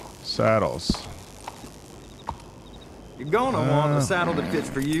 saddles. You're gonna want a saddle that fits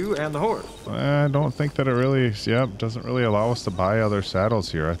for you and the horse. I don't think that it really, doesn't really allow us to buy other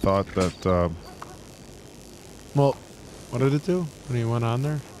saddles here. I thought that, well, what did it do when you went on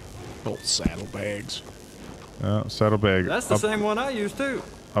there? Old saddlebags. saddlebag. That's the same one I use too.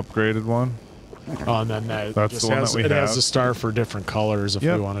 Upgraded one. Oh, and then that That's just the one has, that we it have. has a star for different colors if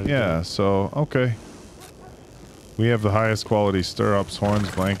we wanted to. Yeah, so, okay. We have the highest quality stirrups, horns,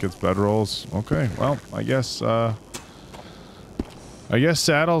 blankets, bedrolls. Okay, well, I guess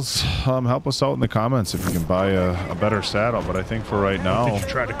saddles, help us out in the comments if you can buy a better saddle, but I think for right now... Did you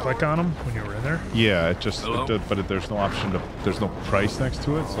try to click on them when you were in there? Yeah, it just, but there's no option to, there's no price next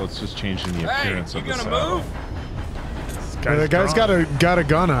to it, so it's just changing the appearance of the saddle. Move? The guy's got a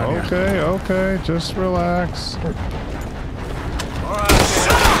gun on you. Okay, just relax.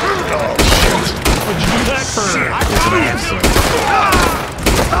 What'd you do that for?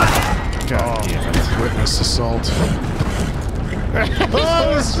 God damn it. Witness assault.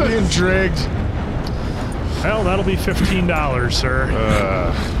 Oh, this is being dragged. Well, that'll be $15, sir.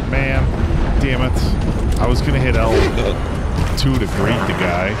 Man, damn it. I was gonna hit L2 to greet the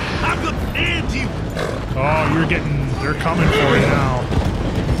guy. Oh, they're coming for you now.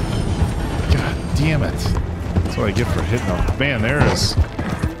 God damn it. That's what I get for hitting them. Man,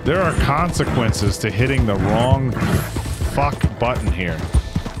 there are consequences to hitting the wrong fuck button here.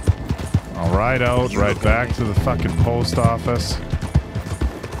 I'll ride out, right back to the fucking post office.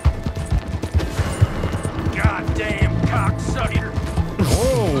 Goddamn cocksucker!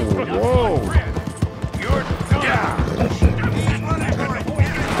 Whoa! You're done.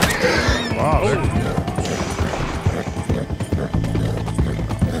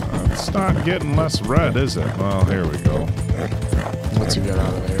 not getting less red, is it? Well, here we go. Once you get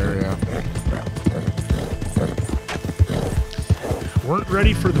out of the area. Weren't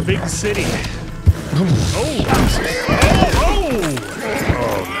ready for the big city.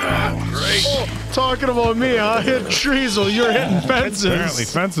 Talking about me, I hit trees while you're hitting fences. Apparently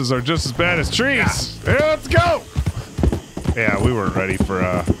fences are just as bad as trees. Here, let's go. Yeah, we weren't ready for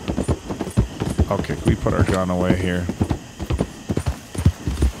okay, we put our gun away here.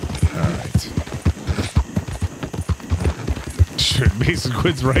 Alright. Sure, Mason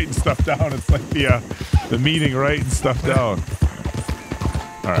Quinn's writing stuff down. It's like the meeting writing stuff down.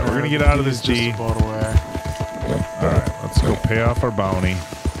 Alright, we're gonna get out of this G. Alright, let's go pay off our bounty.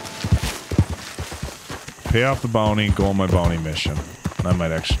 Pay off the bounty, go on my bounty mission. And I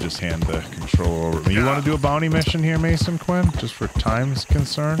might actually just hand the control over. You want to do a bounty mission here, Mason Quinn? Just for time's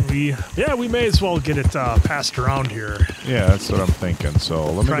concern? We may as well get it passed around here. Yeah, that's what I'm thinking. So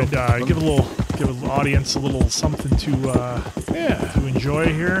let me give the audience a little something to enjoy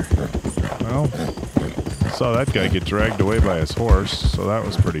here. Well, I saw that guy get dragged away by his horse, so that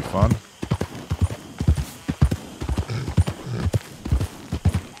was pretty fun.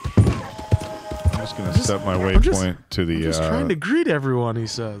 Set my waypoint to the. I'm just trying to greet everyone, he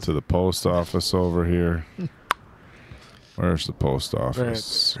says. To the post office over here. Where's the post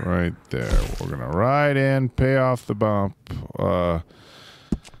office? Right there. We're gonna ride in, pay off the bump.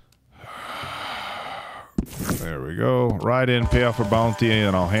 There we go. Ride in, pay off a bounty,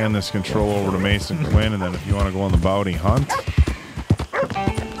 and I'll hand this control over to Mason Quinn. And then if you want to go on the bounty hunt, I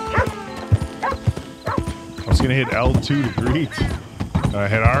was gonna hit L2 to greet. I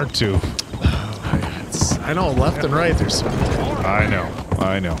hit R2. I know, left and right there's something. I know.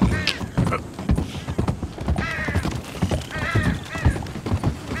 We'll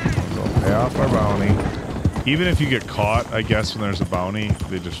go pay off our bounty. Even if you get caught, I guess, when there's a bounty,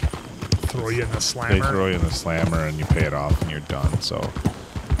 they just throw you in the slammer. They throw you in the slammer and you pay it off and you're done, so.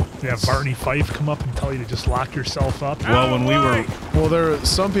 Yeah, Barney Fife come up and tell you to just lock yourself up. Well, when we were... Well,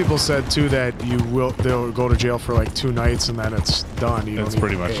 some people said, too, that they'll go to jail for like 2 nights and then it's done. It's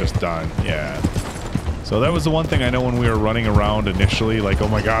pretty much just done, yeah. So that was the one thing I know when we were running around initially, like, oh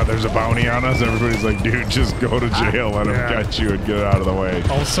my God, there's a bounty on us. Everybody's like, dude, just go to jail, let them catch you and get out of the way.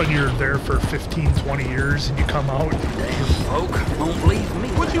 All of a sudden you're there for 15, 20 years and you come out. Damn folk won't believe me.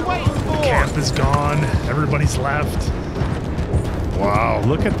 What you waiting for? Camp is gone. Everybody's left. Wow,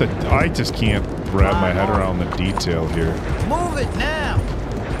 look at I just can't wrap my head around the detail here. Move it now.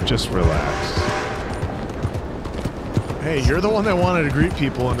 Just relax. Hey, you're the one that wanted to greet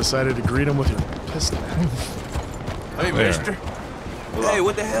people and decided to greet them with your pistol. Hey, mister. Hey,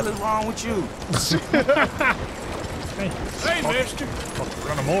 what the hell is wrong with you? Hey, mister.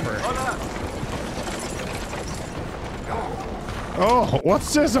 Run him over. Oh,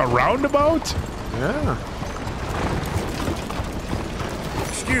 what's this, a roundabout? Yeah.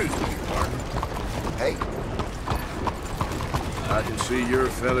 Excuse me, partner. Hey. I can see you're a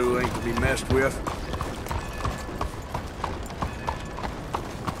fellow who ain't to be messed with.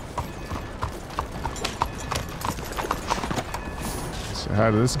 Say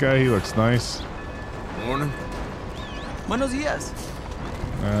hi to this guy, he looks nice. Morning. Buenos días.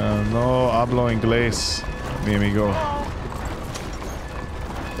 No hablo inglés, mi amigo.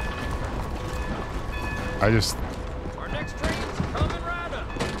 Our next train's coming right up.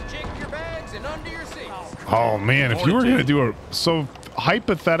 Check your bags and under your seats. Oh man, if you were gonna do so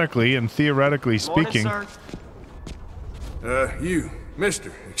hypothetically and theoretically speaking. You,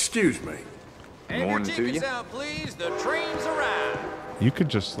 mister, excuse me. Have your tickets out, please. The train's arrived. You could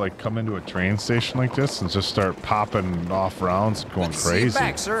just like come into a train station like this and just start popping off rounds and going crazy. See you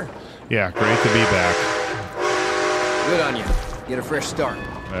back, sir. Yeah, great to be back. Good on you. Get a fresh start.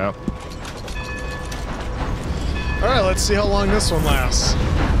 Yep. All right, let's see how long this one lasts.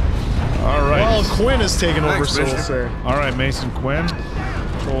 All right. Well, Quinn is taking over, so mister. we'll say. All right, Mason Quinn.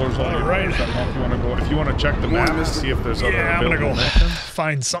 Controllers on your right. I don't know if you want to go. If you want to check the map to see if there's other I'm gonna go missions.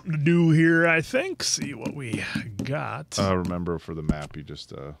 find something to do here. I think. See what we got. Remember for the map, you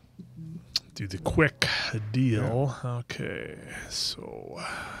just do the quick deal. Yeah. Okay, so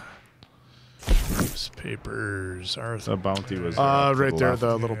newspapers. The bounty was right there,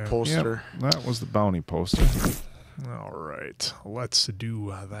 the little poster. Yep, that was the bounty poster. All right, let's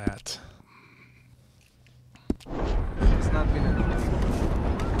do that. It's not been enough.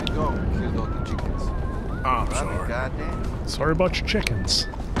 Go killed all the chickens. I'm sorry. Goddamn. Sorry about your chickens.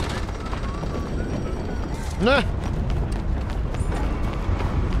 Nah.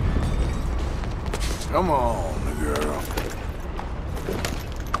 Come on, girl.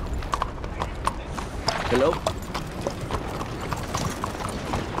 Hello?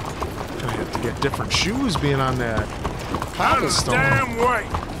 different shoes being on that cobblestone. Damn way.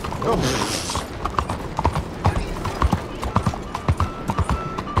 Oh.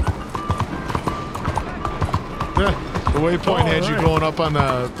 The waypoint had you going up on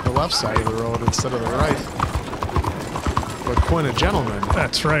the left side of the road instead of the right. But Quinn, a gentleman.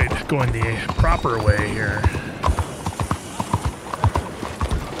 That's right, going the proper way here.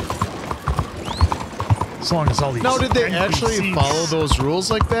 As long as all these. Now, did they NPCs actually follow those rules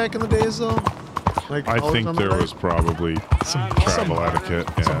like back in the days, though? Like, I think there was probably some travel etiquette.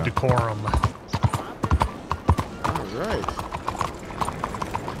 Yeah. Some decorum. All right.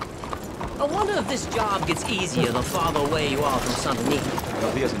 I wonder if this job gets easier the farther away you are from Saint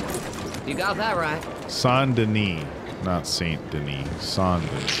Denis. You got that right. Saint Denis, not Saint Denis. Saint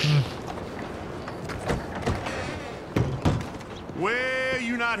Denis. Well,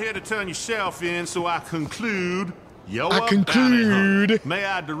 you're not here to turn yourself in, so I conclude. May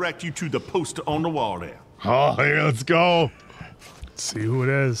I direct you to the poster on the wall there? Oh, here, let's go. Let's see who it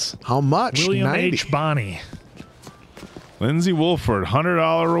is. How much? William 90. H. Bonney. Lindsay Wolford,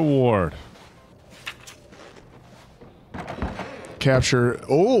 $100 reward. Capture.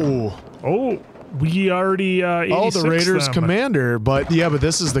 Oh, we already. the Raiders them. commander, but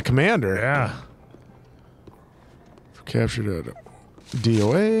this is the commander. Yeah. Captured a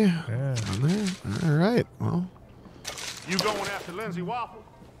DOA. Yeah. On there. All right. Well. You going after Lindsay Waffle?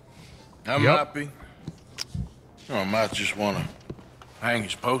 I might be. Or I might just want to hang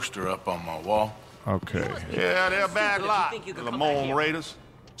his poster up on my wall. Okay. Yeah, they're a bad lot, the Lamone Raiders.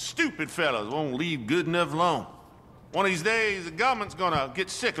 Stupid fellas won't leave good enough alone. One of these days, the government's gonna get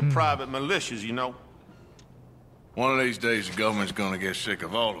sick of private militias, you know. One of these days, the government's gonna get sick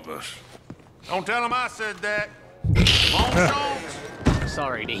of all of us. Don't tell them I said that. Bon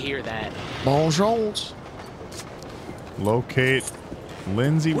Sorry to hear that. Bonjour. Locate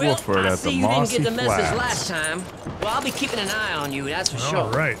Lindsay Wolford I at see the you didn't Mossy get the message Flats. last time. Well, I'll be keeping an eye on you, that's for sure.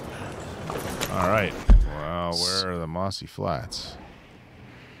 All right. All right. Well, where are the Mossy Flats?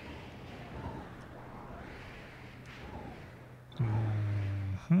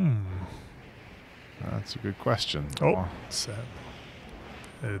 That's a good question. Oh, what's that?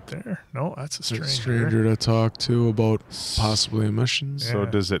 Is it there? No, that's a stranger. Stranger to talk to about possibly emissions. So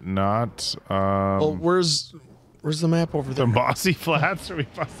does it not? Well, where's the map over there? The Mossy Flats? Or are we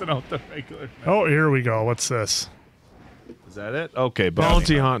busting out the regular map? Oh, here we go. What's this? Is that it? Okay,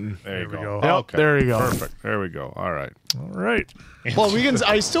 bounty hunting. There you we go. go. Yep, Okay, there you go. Perfect. There we go. All right. All right. Well, we can.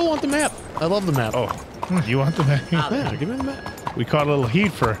 I still want the map. I love the map. Oh, you want the map? Yeah, give me the map. We caught a little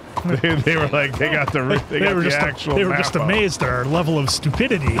heat for. They were like, they got the actual. They were map just out. amazed at our level of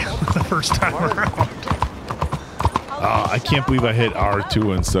stupidity the first time around. I can't believe I hit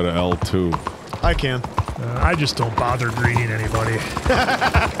R2 instead of L2. I can. I just don't bother greeting anybody.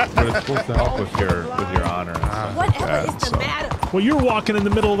 But it's supposed to help with your honor. And stuff like Whatever that, is the matter? Well, you're walking in the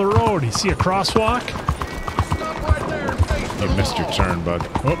middle of the road. You see a crosswalk? You missed your turn, bud.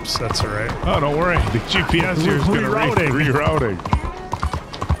 Oops, that's all right. Oh, don't worry. The GPS here is going to rerouting.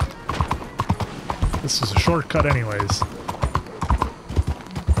 This is a shortcut anyways.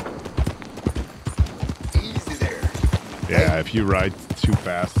 Easy there. Yeah, if you ride too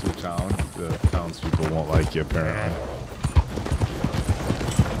fast through town, the townspeople won't like you, apparently.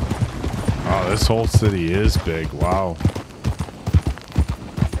 Oh, this whole city is big. Wow.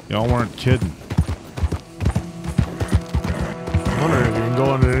 Y'all weren't kidding. I wonder if you can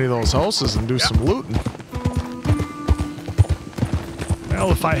go into any of those houses and do some looting.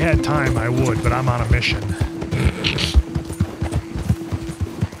 Well, if I had time, I would, but I'm on a mission.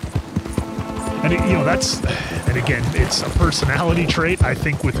 And, and again, it's a personality trait, I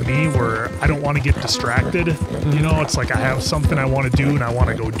think, with me, where I don't want to get distracted. You know, it's like I have something I want to do, and I want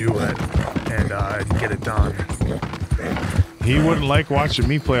to go do it and get it done. He wouldn't like watching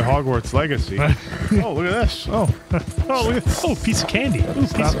me play Hogwarts Legacy. Oh, look at this. Oh, look at this. Oh, piece of candy. Ooh,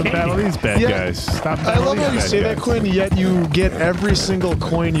 stop and battle these bad guys. Stop I love how you say that, Quinn, yet you get every single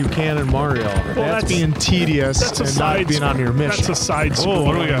coin you can in Mario. Well, that's being tedious and not being on your mission. That's a side scroll. Oh,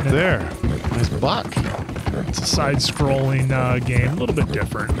 what do we got there? Nice buck. It's a side-scrolling game, a little bit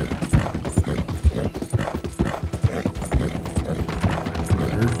different.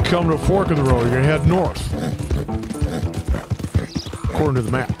 You're coming to a fork of the road. You're going to head north. According to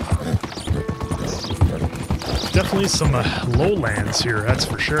the map. Definitely some lowlands here, that's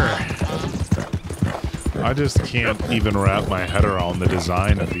for sure. I just can't even wrap my head around the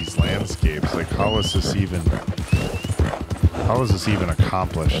design of these landscapes. Like, how is this even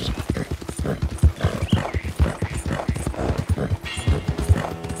accomplished?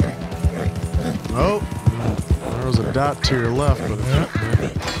 Oh, there was a dot to your left, but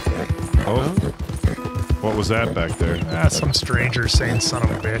Oh. What was that back there? Ah, some stranger saying son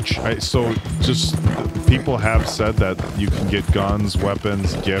of a bitch. So just people have said that you can get guns,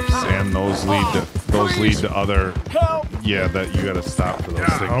 weapons, gifts, and those lead to other. Yeah, that you got to stop for those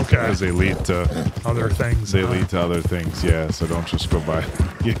things. Okay. Because they lead to other things. They lead to other things. Yeah. So don't just go by.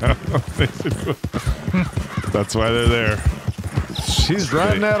 Yeah. That's why they're there. She's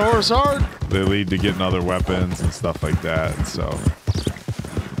riding that horse hard. They lead to getting other weapons and stuff like that. So.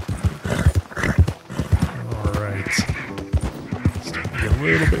 All right. Let's get a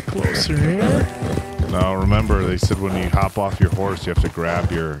little bit closer here. Now remember, they said when you hop off your horse, you have to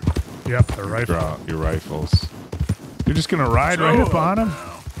grab your the rifle. Your rifles. You're just gonna ride right up on him?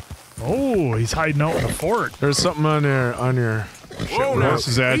 Oh, he's hiding out in the fort. There's something on your Whoa, horse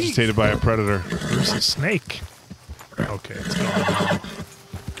is agitated by a predator. There's a snake. Okay, it's gone.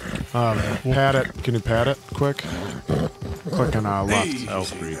 Pat it. Can you pat it quick? Click on left.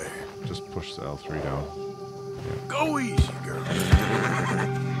 L3. Just push the L3 down. Yeah. Go easy, girl.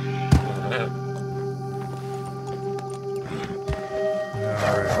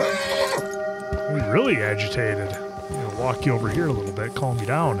 Alright. He's really agitated. I'm gonna walk you over here a little bit, calm you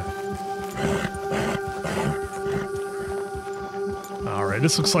down. Alright,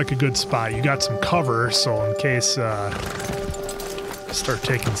 this looks like a good spot. You got some cover, so in case I start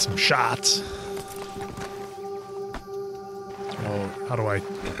taking some shots. Well, how do I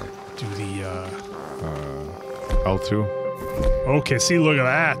do the L2? Okay, see, look at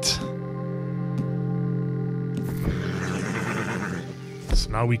that. So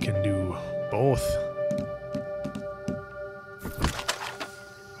now we can do both.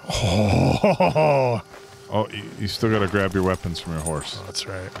 Oh, you still gotta grab your weapons from your horse. Oh, that's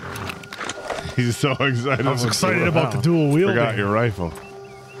right. He's so excited. I was excited about the dual wielding. Forgot your rifle.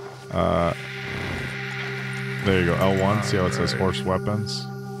 There you go. L1. See how it says horse weapons?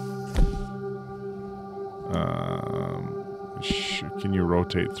 Can you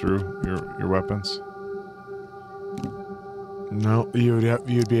rotate through your weapons? No,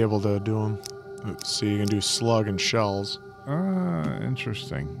 you'd be able to do them. So you can do slug and shells.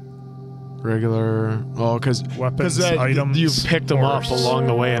 Interesting. Regular. Oh, because items, you picked them up horse. along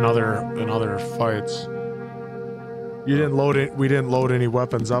the way in other fights. You didn't load it. We didn't load any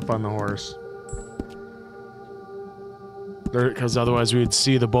weapons up on the horse. Because otherwise we'd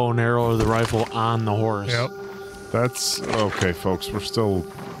see the bow and arrow or the rifle on the horse. Yep. That's okay, folks. We're still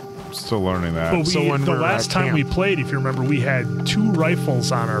learning that. But the last time we played, if you remember, we had 2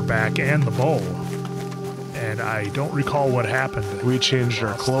 rifles on our back and the bow. And I don't recall what happened. We changed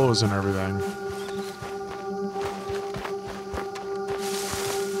our clothes and everything.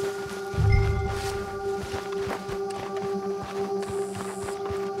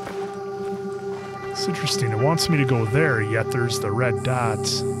 It's interesting. It wants me to go there, yet there's the red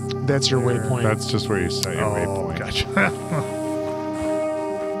dots. That's your waypoint. That's just where you set your waypoint. Gotcha.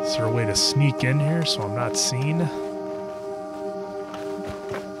 Is there a way to sneak in here so I'm not seen?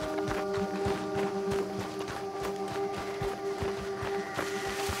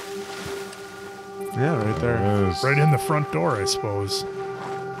 Yeah, right there. Right in the front door, I suppose.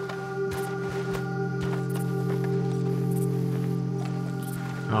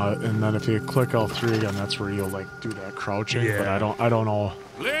 And then if you click L3 again, that's where you'll like do that crouching. Yeah. But I don't know.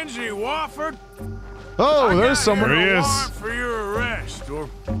 Lindsay Wofford. Oh, there's someone. There he is. Warrant for your arrest, or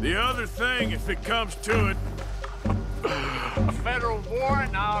the other thing, if it comes to it. A federal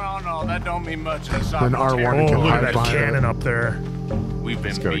warrant? No, that don't mean much. That's Then R1 can look hide at that behind cannon it. up there. We've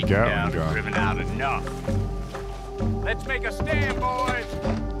been got a beaten Gatling down gun. and driven out enough. Let's make a stand, boys.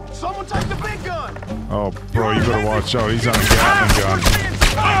 Someone take the big gun. Oh, bro, you better watch out. He's on a Gatling gun.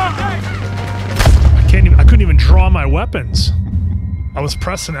 I couldn't even draw my weapons. I was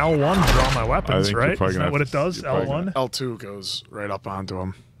pressing L1 to draw my weapons, right? Isn't that what it does? L1? L2 goes right up onto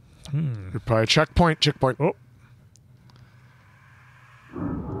him. You're probably checkpoint. Oh.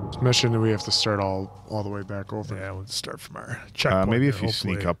 Mission, we have to start all the way back over. Yeah, we'll start from our checkpoint. Maybe here, if you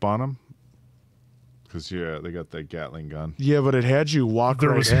hopefully. sneak up on him. Because, yeah, they got that Gatling gun. Yeah, but it had you walk There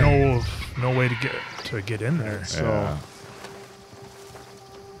right was in. no way to get in there. So. Yeah.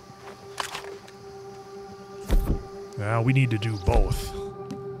 Now we need to do both.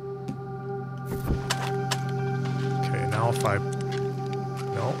 Okay, now if I...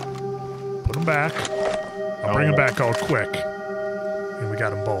 No. Put them back. I'll bring them back out quick. And we got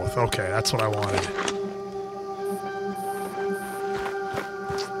them both. Okay, that's what I wanted.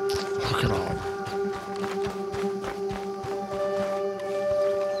 Look at all.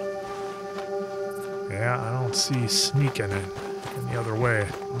 Yeah, I don't see sneaking it any other way. I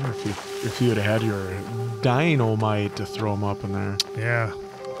wonder if you would have had your dynamite to throw them up in there. Yeah.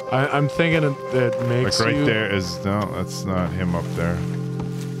 I'm thinking it makes Like right you... there is... No, that's not him up there.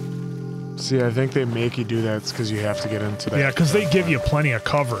 See, I think they make you do that because you have to get into that. Yeah, because they give you plenty of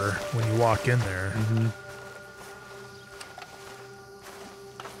cover when you walk in there. Mm-hmm.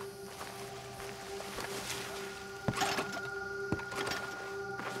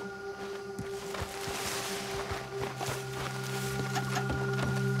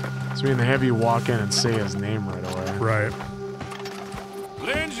 So they have you walk in and say his name right away. Right.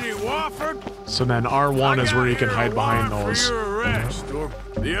 Lindsay Wofford. So then R1 is where you can hide behind those.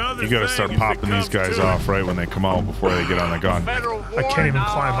 You gotta start popping these guys off right when they come out before they get on the gun. I can't even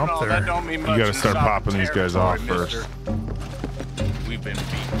climb up there. You gotta start popping these guys off first. We've been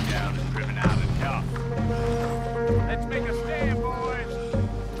beaten down and driven out enough. Let's make a stand, boys.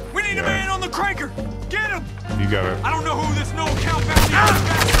 We need a man on the cranker. Get him. You gotta... I don't know who this no account bounty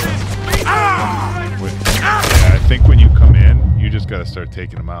is. Yeah, I think when you come in, you just gotta start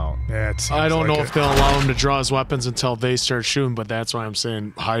taking them out. Yeah, I don't know if they'll allow him to draw his weapons until they start shooting, but that's why I'm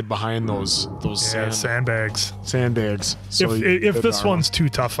saying hide behind those sandbags. Sandbags. So if this one's too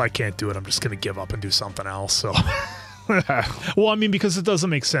tough, I can't do it. I'm just gonna give up and do something else. So, well, I mean, because it doesn't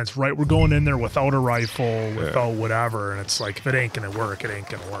make sense, right? We're going in there without a rifle, without whatever, and it's like if it ain't gonna work, it ain't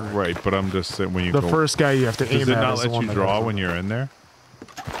gonna work. Right, but I'm just saying when you the first guy you have to aim at. Does it not is the let one you that draw goes when you're in there?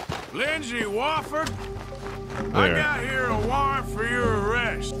 Lindsay Wofford. There. I got here a warrant for your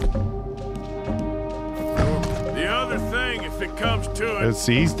arrest. The other thing, if it comes to it...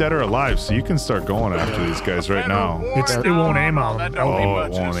 See, he's dead or alive, so you can start going after these guys right now. It won't aim on him. Oh,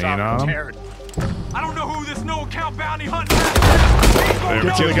 it won't aim on him? I don't know who this no account bounty hunter is. There,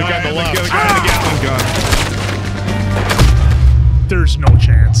 get the guy on the left. Get the guy on the Gatling gun. There's no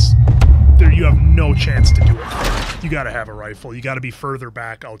chance. You have no chance to do it. You got to have a rifle. You got to be further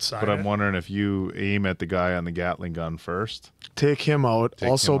back outside. But I'm wondering if you aim at the guy on the Gatling gun first. Take him out.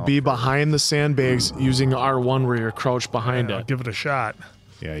 Also, be behind the sandbags using R1 where you're crouched behind it. Give it a shot.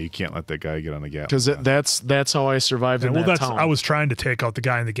 Yeah, you can't let that guy get on the Gatling because that's how I survived in that town. I was trying to take out the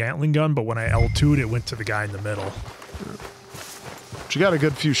guy in the Gatling gun, but when I L2'd, it went to the guy in the middle. But you got a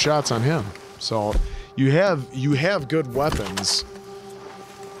good few shots on him, so you have good weapons.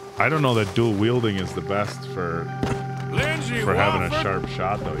 I don't know that dual wielding is the best for having a sharp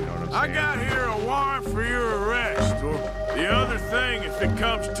shot, though. You know what I'm saying? I got here a warrant for your arrest. Or the other thing, if it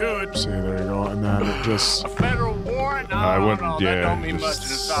comes to it. See, there you go, and then it just. A federal warrant? No, I wouldn't. no, Yeah, that don't mean much just, in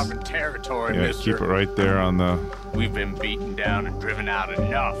the sovereign territory, yeah, mister. keep it right there on the. We've been beaten down and driven out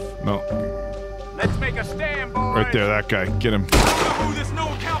enough. No. Let's make a stand, boys. Right there, that guy. Get him. I don't know who this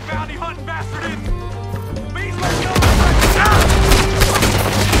no account bounty hunting bastard is. Please let go.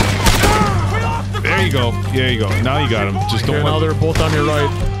 There you go. There you go. Now you got him. Just don't. Now they're both on your right.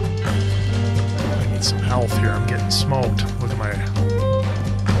 I need some health here. I'm getting smoked. Look at my.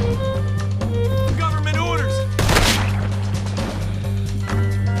 Government orders.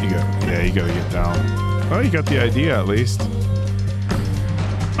 You gotta get down. Oh, you got the idea at least.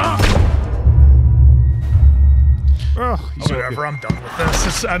 Oh, whatever. I'm done with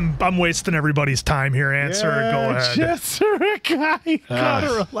this. I'm wasting everybody's time here. Answer. Yeah, go ahead. Jessica, you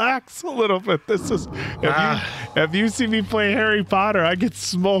gotta relax a little bit. This is if you see me play Harry Potter, I get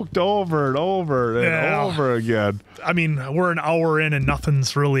smoked over and over and over again. I mean, we're an hour in and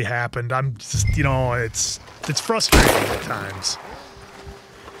nothing's really happened. I'm just, it's frustrating at times.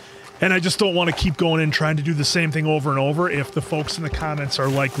 And I just don't want to keep going and trying to do the same thing over and over if the folks in the comments are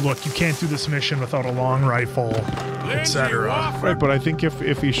like, look, you can't do this mission without a long rifle, etc. Right, but I think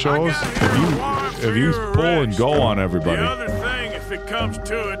if he shows, if you pull and go on everybody. The other thing, if it comes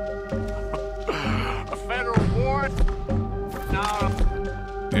to it. A federal warrant? No.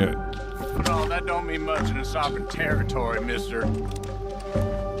 Yeah. No, that don't mean much in the sovereign territory, mister.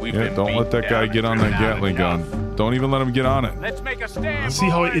 Don't let that guy get on that Gatling gun. Don't even let him get on it. Let's make a stand. See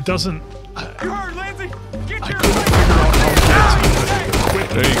how it doesn't. You heard, Lindsay? Get your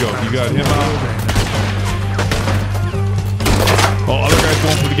There you go. You got him out. Oh, other guy's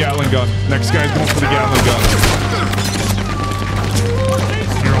going for the Gatling gun. Next guy's going for the Gatling gun.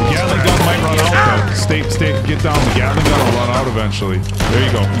 Gatling gun might run out though. Stay, get down. The Gatling gun will run out eventually. There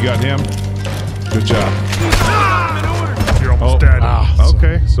you go. You got him. Good job. You're almost dead.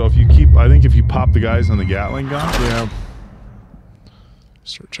 Okay, so if you I think if you pop the guys on the Gatling gun,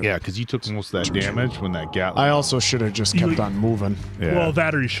 yeah, because you took most of that damage when that Gatling. I also should have just kept on moving. Yeah. Well,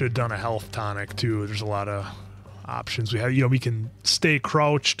 that or you should have done a health tonic too. There's a lot of options we have. We can stay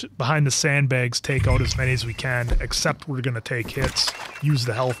crouched behind the sandbags, take out as many as we can, except we're going to take hits, use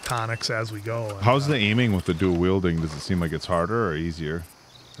the health tonics as we go. And, how's the aiming with the dual wielding? Does it seem like it's harder or easier?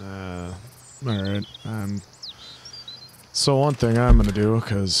 All right. So one thing I'm gonna do,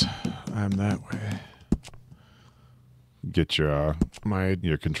 because I'm that way. Get your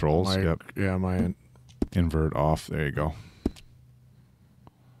controls. Yep. Yeah, my invert off. There you go.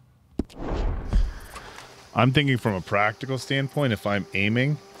 I'm thinking from a practical standpoint, if I'm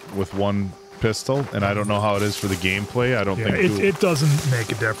aiming with one pistol, and I don't know how it is for the gameplay, I don't think it doesn't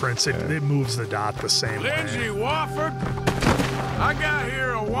make a difference. It moves the dot the same Lindsay way. Wofford, I got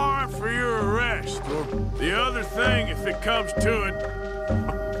here a warrant for your arrest, or the other thing, if it comes to it.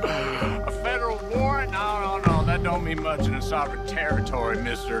 A federal warrant? No, that don't mean much in a sovereign territory,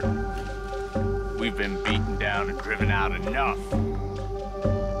 mister. We've been beaten down and driven out enough.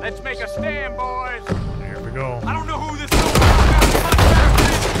 Let's make a stand, boys. Here we go. I don't know who this is.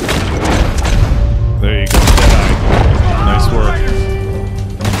 There you go. Nice work.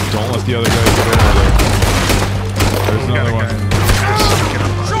 Don't let the other guys get over there. There's another one.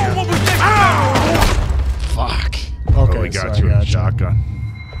 Fuck. Okay, we got you with a shotgun.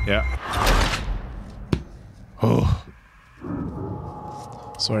 Yeah. Oh.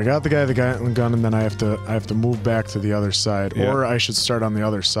 So I got the guy with the gun, and then I have to move back to the other side, or I should start on the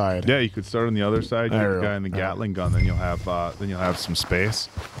other side. Yeah, you could start on the other side. Get the guy in the Gatling gun, then you'll have some space.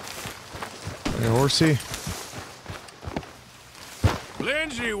 Hey, horsey.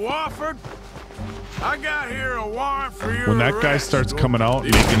 Lindsay Wofford, I got here a warrant for your When that guy arrest, starts coming out,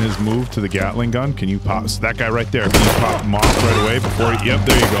 making his move to the Gatling gun, can you pop? So that guy right there, can you pop him off right away before he? Yep,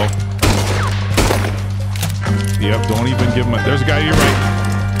 there you go. Yep, don't even give him a. There's a guy to your right.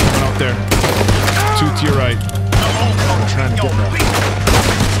 Coming out there. Two to your right. I'm trying to get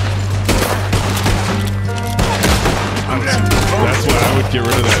that. That's why I would get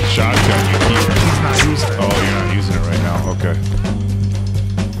rid of that shotgun. You keep. He's not using it. Oh, you're not using it right now. Okay.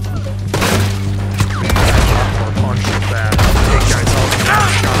 Punch with that. Take guys out with that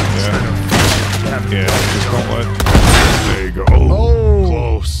shot instead of just don't let. There you go. Oh,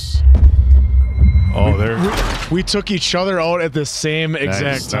 close. Oh, there. We took each other out at the same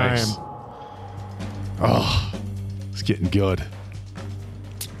exact time. Nice. Oh, it's getting good.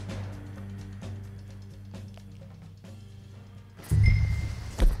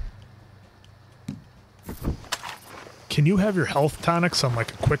 Can you have your health tonics on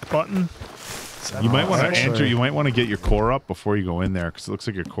like a quick button? You might want to enter. You might want to get your core up before you go in there, because it looks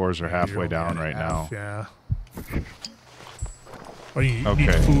like your cores are halfway down right now. Yeah. Well, you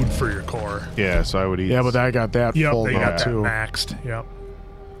need food for your core. Yeah, so I would eat. Yeah, but I got that full they got that too. maxed. Yep.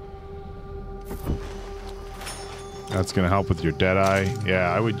 That's going to help with your Deadeye. Yeah,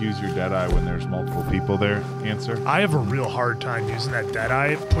 I would use your Deadeye when there's multiple people there. Answer. I have a real hard time using that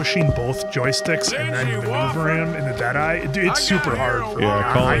Deadeye, pushing both joysticks and then maneuvering them in the Deadeye. It's super hard for me.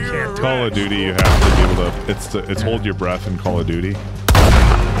 Yeah, Call of Duty, you have to be able to. It's hold your breath in Call of Duty.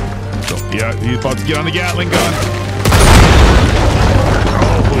 So, yeah, he's about to get on the Gatling gun.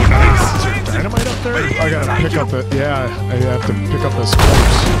 Oh, nice. Is there dynamite up there? I gotta pick up the. Yeah, I have to pick up the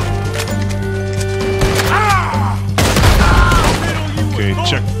spokes. Okay,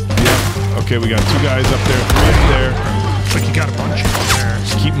 check. Yeah. Okay, we got 2 guys up there, 3 up there. Looks like you got a bunch up there.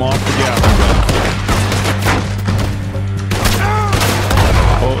 Just keep them off the Gatling gun.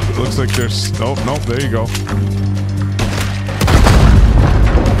 Oh, it looks like there's. Oh, nope, there you go.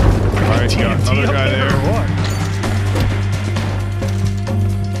 Alright, you got another guy there.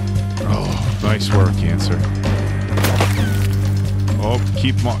 Oh, nice work, Answer. Oh,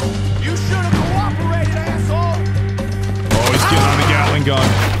 keep him on. You should have cooperated, asshole! Oh, he's getting on the Gatling gun.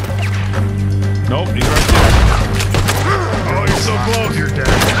 Nope, he's right there. Oh, you're so close. You're dead.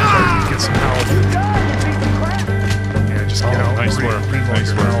 Get some help. Yeah, just get out. Nice work.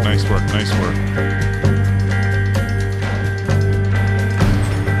 Nice work. Nice work. Nice work.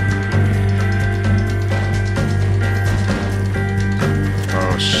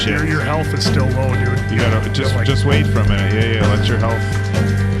 Oh shit! Your health is still low, dude. You gotta just wait for a minute. Yeah, let your health.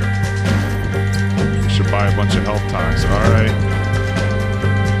 You should buy a bunch of health tonics. All right.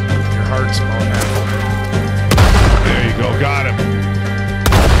 Your heart's about halfway. There you go. Got him.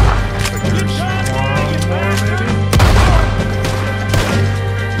 Like there's one more, maybe.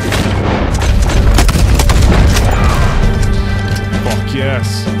 Fuck yes.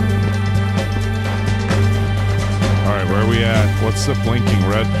 All right, where are we at? What's the blinking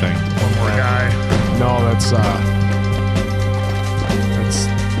red thing? One more guy. No, that's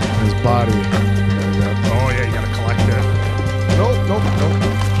his body. Oh yeah, you gotta collect it. Nope.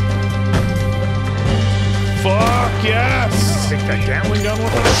 Fuck yes! Take that Gatling gun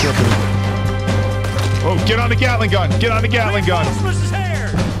with us. Oh, get on the Gatling gun! Get on the Gatling gun!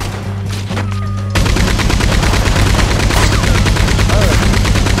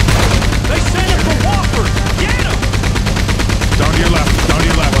 They sent him for Wofford! Get him!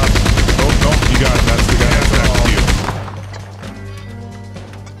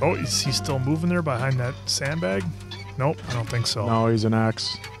 Oh, is he still moving there behind that sandbag? Nope, I don't think so. No, he's an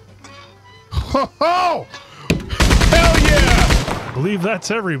X. Oh! Hell yeah! I believe that's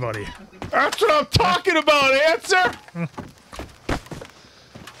everybody. That's what I'm talking about, Answer!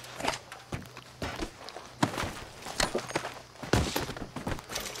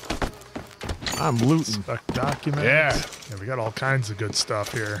 I'm looting. Spec document. Yeah. We got all kinds of good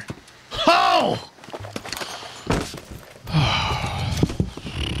stuff here. Oh!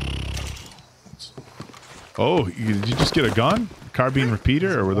 Oh, did you just get a gun? Carbine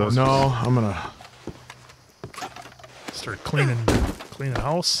repeater, or were those? No, I'm gonna start cleaning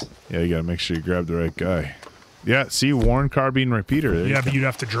house. Yeah, you gotta make sure you grab the right guy. Yeah, see, worn carbine repeater. There Yeah, but you'd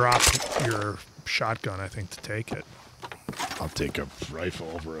have to drop your shotgun, I think, to take it. I'll take a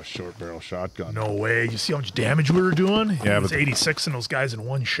rifle over a short barrel shotgun. No way. You see how much damage we were doing? Yeah, it was but 86 in those guys in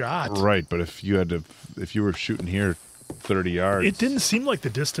one shot. Right, but if you were shooting here 30 yards. It didn't seem like the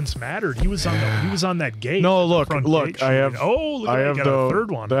distance mattered. He was on that gate. No, look, gate I have. Oh, look, I have got the a third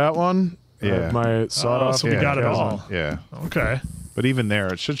one. That one. Yeah. My sawed off. So we got it all. Yeah. Okay. But even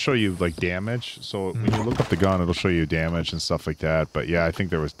there, it should show you like damage. So when you look up the gun, it'll show you damage and stuff like that. But yeah, I think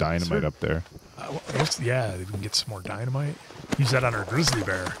there was dynamite up there. Yeah, we can get some more dynamite. Use that on our grizzly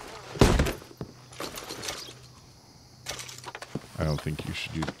bear. I don't think you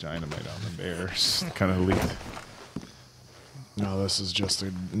should use dynamite on the bears. Kind of elite. No, this is just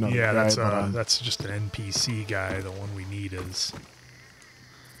another Yeah, guy, that's just an NPC guy. The one we need is.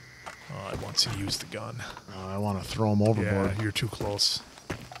 It wants you to use the gun. I want to throw him overboard. Yeah, you're too close.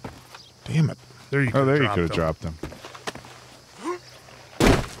 Damn it! There you go. Oh, there you could have dropped him.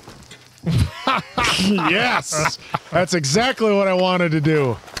 Yes, that's exactly what I wanted to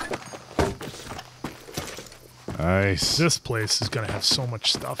do. Nice. This place is gonna have so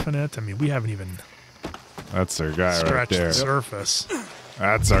much stuff in it. I mean, we haven't even. That's our guy right scratched there. the surface.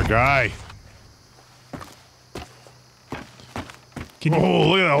 That's our guy. Can you,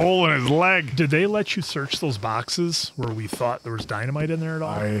 look at that hole in his leg. Did they let you search those boxes where we thought there was dynamite in there at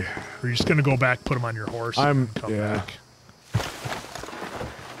all? Or I are you just gonna go back, put them on your horse, and come back?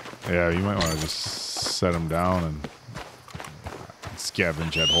 Yeah, you might want to just set him down and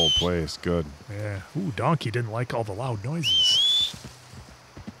scavenge that whole place. Good. Yeah. Ooh, Donkey didn't like all the loud noises.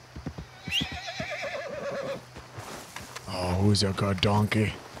 Oh, who's your good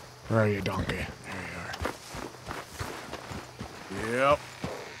donkey? Where are you, donkey? There you are. Yep.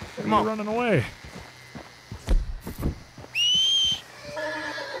 Come on, running away.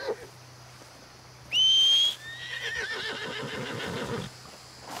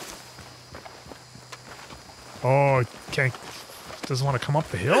 Oh, doesn't want to come up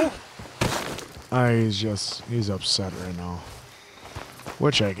the hill? He's upset right now.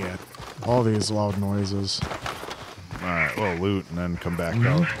 Which I get. All these loud noises. Alright, we'll loot and then come back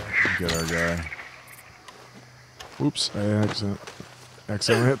out and get our guy. Oops, I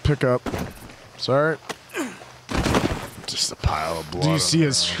accidentally hit pickup. Sorry. Just a pile of blood. Do you see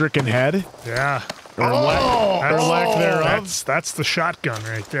his stricken head? Yeah. Or lack thereof? That's the shotgun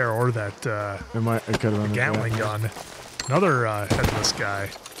right there, or that it could have been Gatling gun. Another headless guy.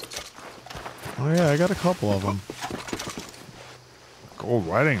 Oh yeah, I got a couple of them. Gold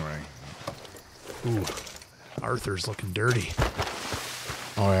wedding ring. Ooh, Arthur's looking dirty.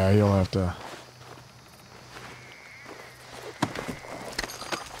 Oh yeah, you'll have to.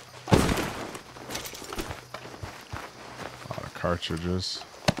 A lot of cartridges.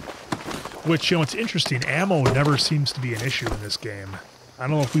 Which, it's interesting. Ammo never seems to be an issue in this game. I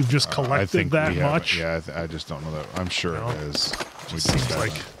don't know if we've just collected that much. Yeah, I just don't know that. I'm sure it is. It seems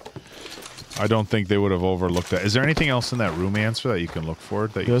like. I don't think they would have overlooked that. Is there anything else in that room, Answer, that you can look for?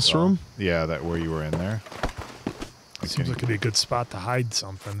 This room? Yeah, that where you were in there. Seems like it'd be a good spot to hide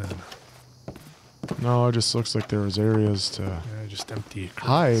something. And No, it just looks like there was areas to just empty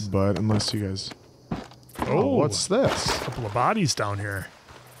hide, but unless you guys. Oh, what's this? A couple of bodies down here.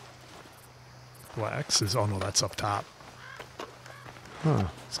 X's. Oh no, that's up top. Huh.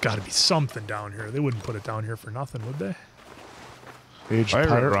 It's got to be something down here. They wouldn't put it down here for nothing, would they? Aged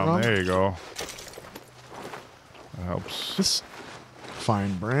pirate rum. rum? There you go. That helps. This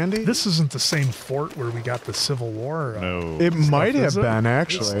fine brandy. This isn't the same fort where we got the Civil War. No, it might have it? been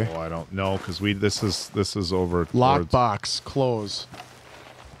actually. Oh, I don't know because this is over. Lockbox close.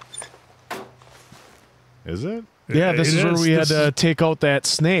 Is it? Yeah, this is where we had to take out that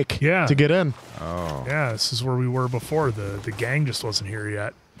snake. Yeah. To get in. Oh. Yeah, this is where we were before. The gang just wasn't here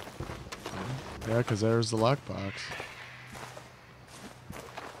yet. Yeah, because there's the lockbox.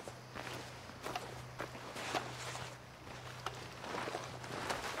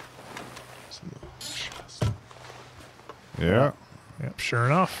 Yeah. Yep, sure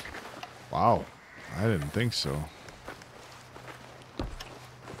enough. Wow. I didn't think so.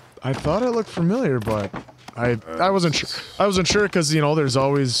 I thought it looked familiar, but I wasn't sure. I wasn't sure because, you know, there's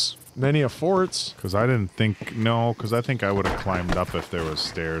always many of forts. Because I didn't think... No, because I think I would have climbed up if there was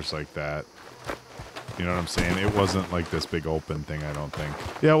stairs like that. You know what I'm saying? It wasn't like this big open thing, I don't think.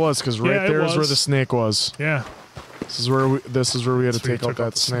 Yeah, it was, because right there is where the snake was. Yeah. This is where we had to take out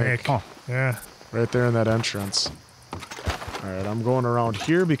that snake. Oh, yeah. Right there in that entrance. All right, I'm going around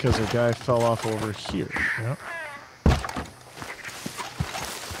here because a guy fell off over here. Yep.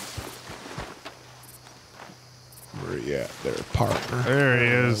 Where you at there, partner? There he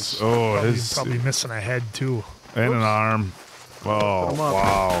is. Oh, probably missing a head too. And an arm. Oh,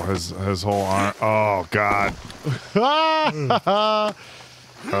 wow. His whole arm. Oh, God.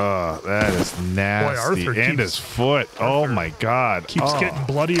 That is nasty. Boy, Arthur and his foot. Oh, my God. Keeps getting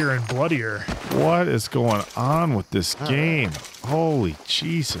bloodier and bloodier. What is going on with this game? Holy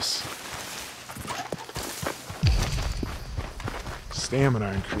Jesus.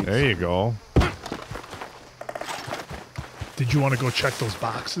 Stamina increase. There you go. Did you want to go check those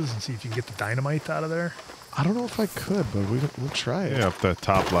boxes and see if you can get the dynamite out of there? I don't know if I could, but we'll try it. Yeah, up the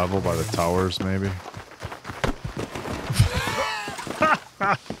top level by the towers, maybe.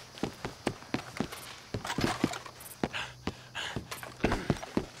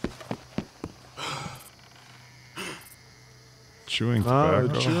 Chewing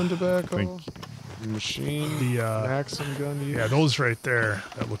tobacco. Chewing tobacco. Machine. The Maxim gun. Yeah, those right there.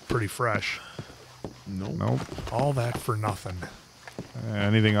 That look pretty fresh. Nope. All that for nothing.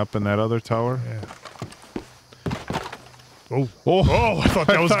 Anything up in that other tower? Yeah. Oh, I thought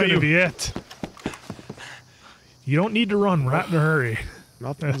that was going to be it. You don't need to run. We're not in a hurry.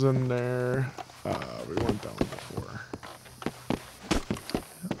 Nothing's in there. We went down before.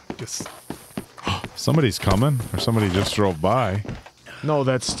 Just Somebody's coming, or somebody just drove by. No,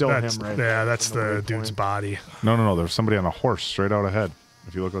 that's still him right there. Yeah, that's the dude's body. No. There's somebody on a horse straight out ahead.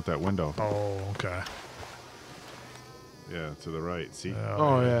 If you look out that window. Oh, okay. Yeah, to the right. See?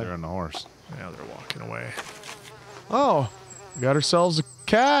 Oh, yeah. They're on the horse. Yeah, they're walking away. Oh, we got ourselves a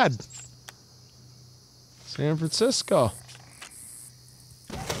CAD. San Francisco.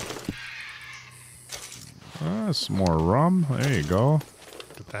 Some more rum. There you go.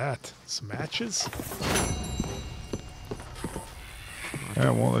 Look at that. Some matches.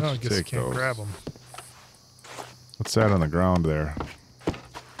 Yeah, well, let's I guess take you can't those. grab them. What's that on the ground there?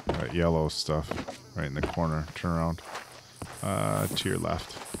 That yellow stuff right in the corner. Turn around. To your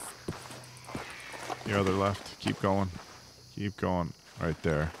left. Your other left. Keep going. Keep going. Right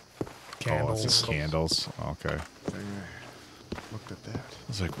there. Candles. Oh, it's candles. Okay. Looked at that. I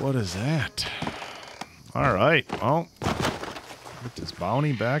was like, what is that? All right. Well, get this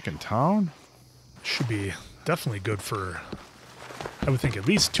bounty back in town. Should be definitely good for, I would think, at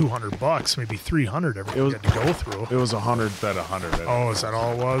least $200, maybe $300 everything you had to go through. It was 100. That 100. Oh, is that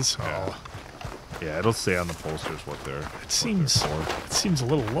all it was? Yeah. Oh. Yeah, it'll say on the posters what they're. It seems a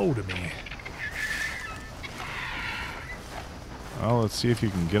little low to me. Well, let's see if you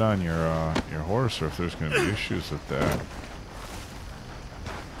can get on your horse, or if there's going to be issues with that.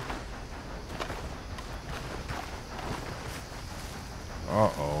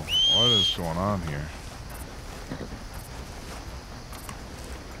 Uh-oh. What is going on here?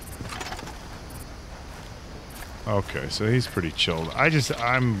 Okay, so he's pretty chilled.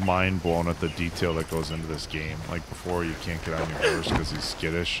 I'm mind blown at the detail that goes into this game. Like before, you can't get on your horse because he's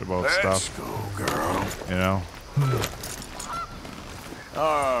skittish about stuff. Let's go, girl. You know?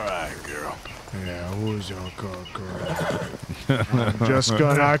 All right, girl. Yeah, who's your girl? I'm just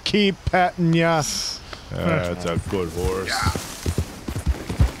gonna keep petting ya. That's a good horse.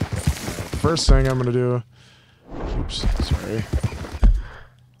 First thing I'm gonna do. Oops, sorry.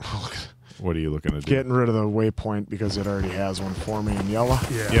 What are you looking to do? Getting rid of the waypoint because it already has one for me in yellow.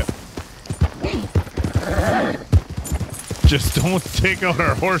 Yeah. Just don't take out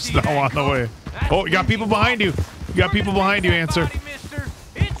our horse now on the way. Oh, you got people behind you. You got people behind you, Answer.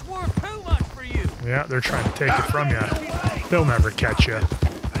 Yeah, they're trying to take it from you. They'll never catch you.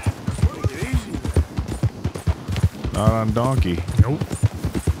 Not on donkey. Nope.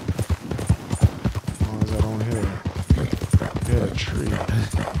 As long as I don't hit a tree.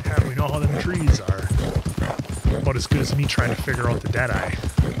 Yeah, we know how them trees are. About as good as me trying to figure out the Deadeye.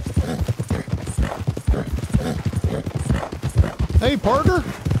 Hey, partner.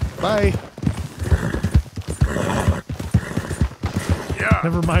 Bye.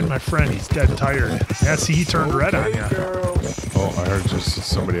 Never mind my friend, he's dead tired. Yeah, see, he turned red on you. Oh, I heard just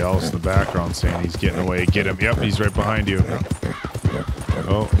somebody else in the background saying he's getting away. Get him. Yep, he's right behind you.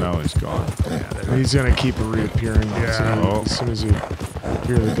 Oh, now he's gone. Yeah, he's gonna keep reappearing. Yeah. As soon as you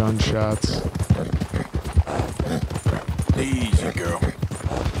hear the gunshots. Easy, girl.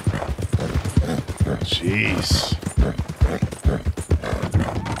 Jeez.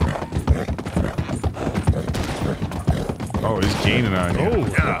 Oh, he's gaining on you. Oh,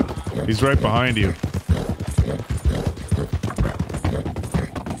 yeah. He's right behind you.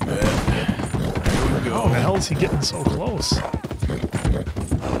 How the hell is he getting so close?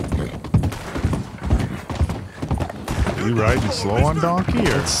 Are you riding slow on donkey,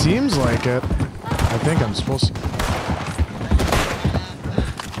 or? It seems like it. I think I'm supposed to.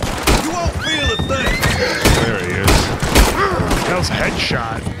 You won't feel a thing. There he is. That was a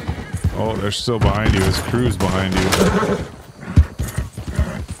headshot. Oh, they're still behind you. His crew's behind you.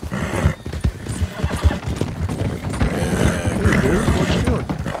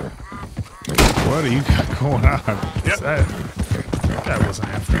 What do you got going on? Yep. That guy wasn't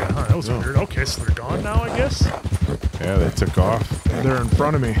after you, huh? That was weird. Okay, so they're gone now, I guess? Yeah, they took off. They're in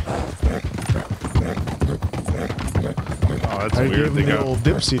front of me. Oh, that's I weird. gave them the old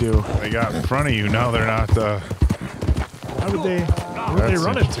dipsy-do. They got in front of you. Now they're not. Why would they? Where would they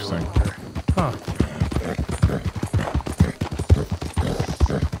run into? I wonder. Huh?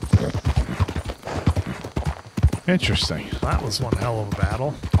 Interesting. That was one hell of a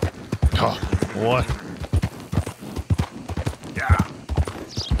battle. Oh, what? Yeah.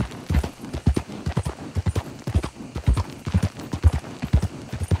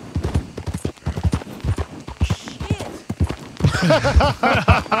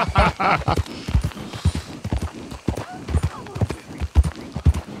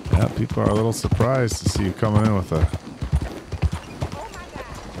 Yeah, people are a little surprised to see you coming in with a.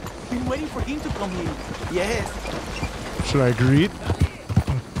 Been waiting for him to come in. Yes. Should I greet?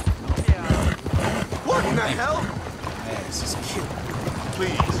 What in the hell? Ass is killing me.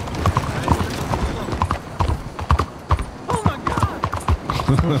 Please. Oh my god!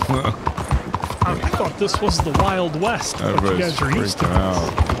 I thought this was the Wild West. What you Everybody's guys are used to. freaking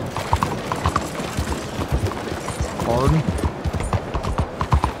out. Pardon?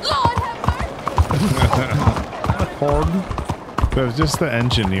 Pardon? Just the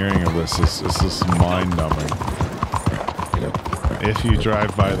engineering of this is just mind-numbing. If you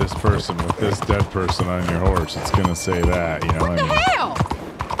drive by this person with this dead person on your horse, it's gonna say that, you know what I mean? Hell!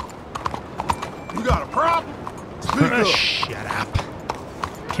 You got a problem? Speak up. Shut up.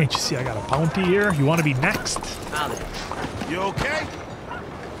 Can't you see I got a bounty here? You want to be next? You okay?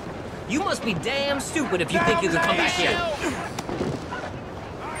 You must be damn stupid if you think you can come back here.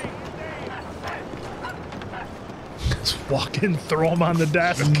 Just walk in, throw him on the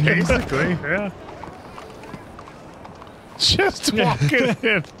desk. Basically. Yeah. Just walking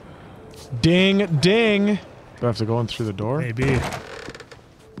in. Ding, ding. Do I have to go in through the door? Maybe.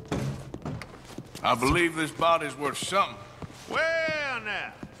 I believe this body's worth something. Well,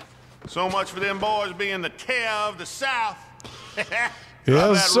 now. So much for them boys being the terror of the South. Yes,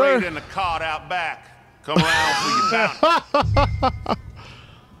 that sir. raid in the cart out back. Come around for your bounty.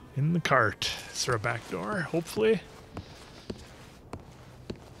 In the cart. Is there a back door? Hopefully.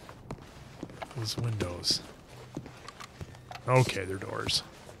 Those windows. Okay, they're doors.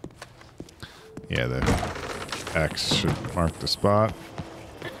 Yeah, the X should mark the spot.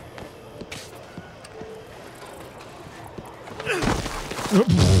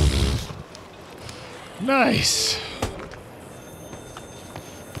 Nice.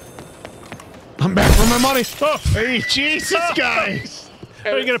 I'm back for my money. Oh, hey, Jesus, guys.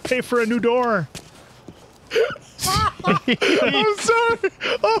 How are you going to pay for a new door? I'm sorry.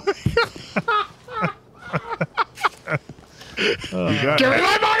 Oh my God. Give me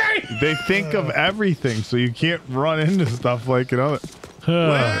my money! They think of everything, so you can't run into stuff like another.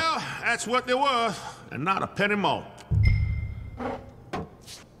 Well, that's what they were, and not a penny more.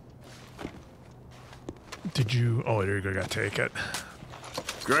 Did you? Oh, there you go. Got to take it.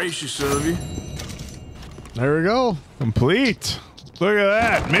 Gracious of you. There we go. Complete. Look at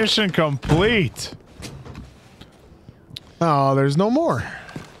that. Mission complete. Oh, there's no more.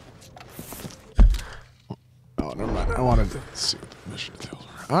 Oh, never mind. I wanted to see what the mission tells me.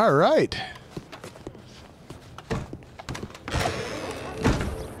 All right.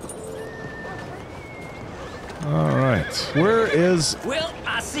 All right. Where is... Well,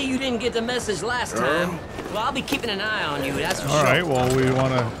 I see you didn't get the message last time. Well, I'll be keeping an eye on you, that's for sure. All right. Well, we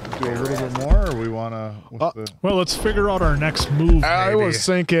want to do a little bit more, or we want to... Well, let's figure out our next move. I maybe. was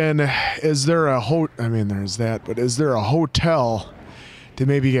thinking, is there a I mean, there's that, but is there a hotel to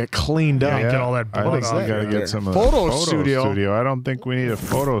maybe get cleaned up? Get all that I blood think out we got to there. get some of Photo the studio. I don't think we need a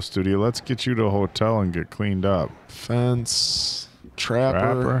photo studio. Let's get you to a hotel and get cleaned up. Fence.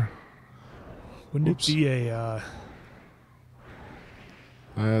 Trapper. Wouldn't it be a...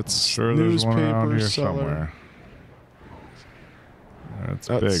 That's Sure there's one around newspaper here seller. somewhere. That's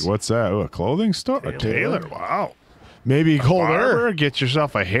big. What's that? Oh, a clothing store? A tailor. Wow. Maybe Colder. Get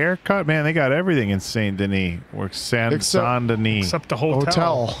yourself a haircut. Man, they got everything in Saint Denis. Or Saint Denis. Except the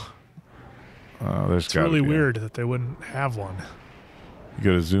hotel. Oh, there's It's really weird that they wouldn't have one. You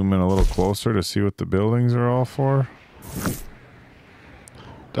gotta zoom in a little closer to see what the buildings are all for.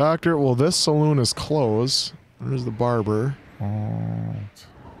 Doctor, well, this saloon is closed. There's the barber. Oh.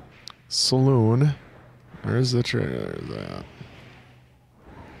 Saloon. There's the trailer. There's that.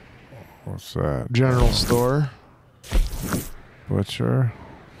 What's that? General store. Butcher.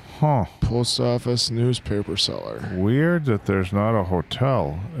 Huh. Post office, newspaper seller. Weird that there's not a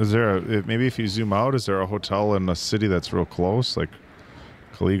hotel. Is there maybe if you zoom out, is there a hotel in a city that's real close, like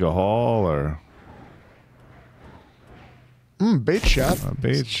Caliga Hall or bait shop? A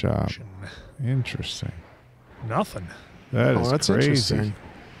bait shop. Interesting. Nothing. That is that's crazy. interesting.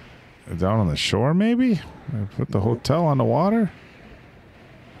 Down on the shore, maybe? They put the hotel on the water?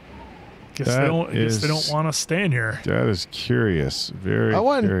 Guess they don't want us staying here. That is curious. Very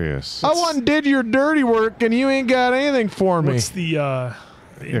curious. I went and did your dirty work, and you ain't got anything for me. What's the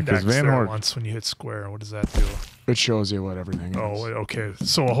index Van there Hort- once when you hit square? What does that do? It shows you what everything is. Oh, okay.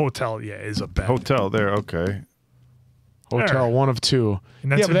 So a hotel, is a bed. Hotel there, okay. Hotel, There. one of two.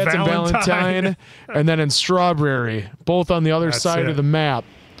 And that's but that's in Valentine and then in Strawberry, both on the other That's side it. of the map.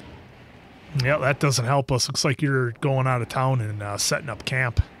 Yeah, that doesn't help us. Looks like you're going out of town and setting up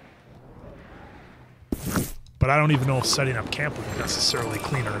camp. But I don't even know if setting up camp would necessarily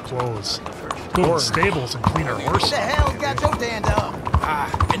clean our clothes. Go to the stables and clean our horses. What the hell got your damn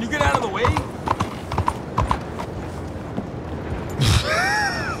up? Can you get out of the way?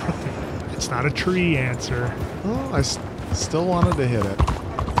 It's not a tree answer. Oh, I still wanted to hit it.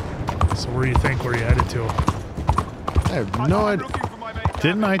 So where do you think we're headed to? I have no idea.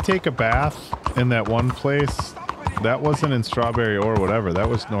 Didn't I take a bath in that one place? That wasn't in Strawberry or whatever. That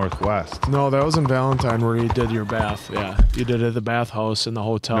was Northwest. No, that was in Valentine where you did your bath. Yeah, you did it at the bathhouse in the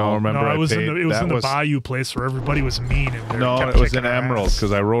hotel. No, remember No, I it was paid, in the that was, Bayou place where everybody was mean and No, kept it was kicking in our Emerald ass.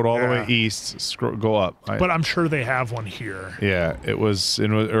 because I rode all the way Yeah. east. Go up. But I'm sure they have one here. Yeah, it was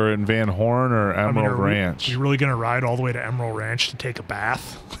in Van Horn or Emerald Ranch. Are you really going to ride all the way to Emerald Ranch to take a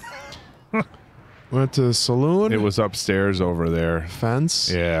bath? Went to the saloon. It was upstairs over there.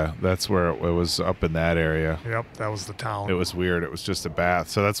 Fence? Yeah, that's where it was, up in that area. Yep, that was the town. It was weird. It was just a bath.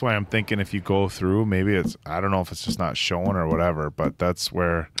 So that's why I'm thinking if you go through, maybe it's, I don't know if it's just not showing or whatever, but that's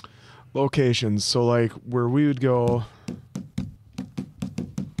where. Locations. So, like, where we would go.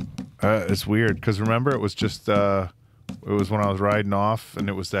 It's weird because remember, it was just, it was when I was riding off and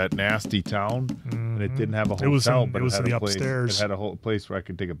it was that nasty town and it didn't have a hotel. It was in, but it was had in the a place, upstairs. It had a whole place where I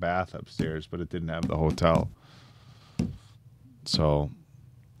could take a bath upstairs, but it didn't have the hotel. So,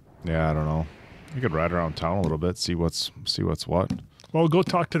 yeah, I don't know. You could ride around town a little bit, see what's what. Well, go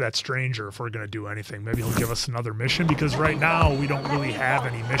talk to that stranger if we're going to do anything. Maybe he'll give us another mission because right now we don't really have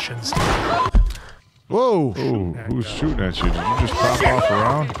any missions. Whoa! Ooh, who's shooting at you? Did you just pop off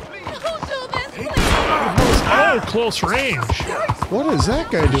around? Oh, close range. What is that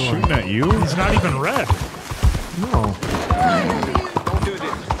guy doing? Shooting at you? He's not even red. No. Don't do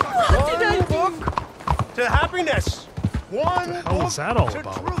this. One book to happiness. One What the hell is that all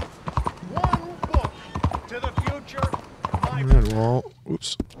about? One book to the future. Alright, well,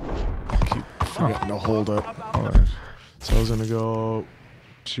 oops. Keep forgetting to hold it. So I was going to go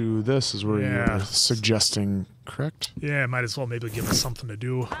to this is where Yeah. you're suggesting, correct? Yeah, might as well maybe give us something to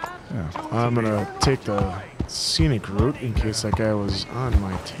do. Yeah. I'm going to take the scenic route in case that guy was on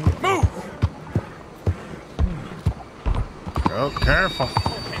my tail. Move! Oh, careful.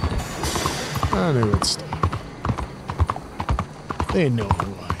 I knew it'd stop. They know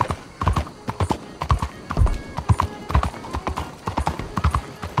who I am.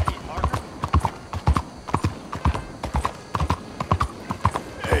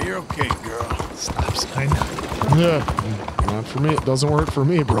 Hey, you're okay, girl. Stop sign. Yeah. Not for me. It doesn't work for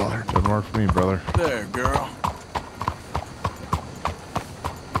me, brother. Doesn't work for me, brother. There, girl.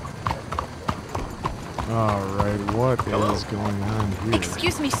 All right, what is going on here?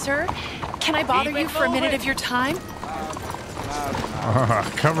 Excuse me, sir. Can I bother you for a minute of your time?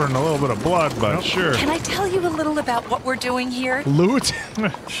 Covering a little bit of blood, but sure. Can I tell you a little about what we're doing here? Loot?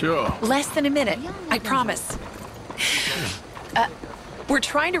 Sure. Less than a minute, I promise. We're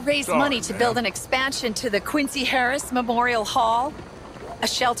trying to raise money to build an expansion to the Quincy Harris Memorial Hall, a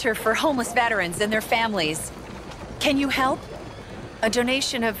shelter for homeless veterans and their families. Can you help? A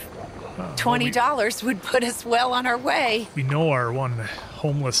donation of $20 would put us well on our way. We know our one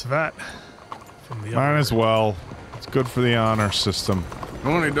homeless vet from the Might as well. It's good for the honor system.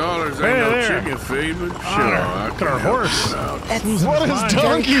 $20 ain't no chicken feed, but sure. Look at our horse. What is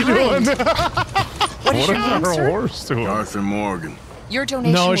Donkey doing? What is your name, our sir? horse doing? Arthur Morgan. Your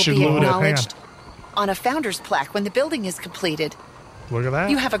donation No, it will should be load it. acknowledged on a founder's plaque when the building is completed. Look at that.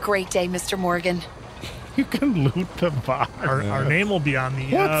 You have a great day, Mr. Morgan. You can loot the bar. Our name will be on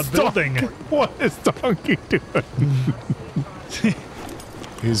the building. What is Donkey doing?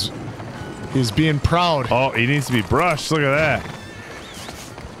 He's being proud. Oh, he needs to be brushed. Look at that.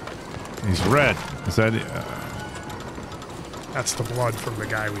 He's red. Is that? That's the blood from the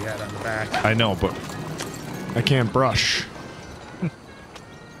guy we had on the back. I know, but I can't brush.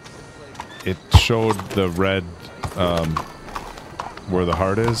 it showed the red, where the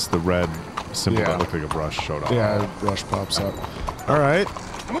heart is. The red symbol that looked like a brush showed up. Yeah, brush pops up. All right.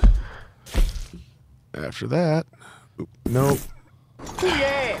 After that, nope.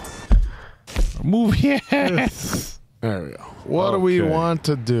 Yes. Move yes. There we go. What do we want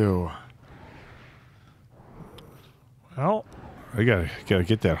to do? Well, I gotta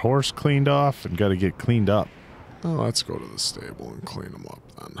get that horse cleaned off and gotta get cleaned up. Oh, let's go to the stable and clean them up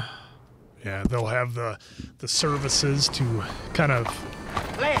then. yeah, they'll have the services to kind of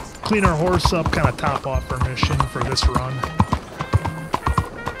clean our horse up, kind of top off our mission for this run.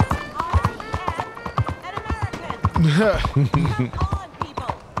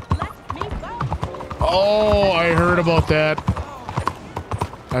 Oh, I heard about that.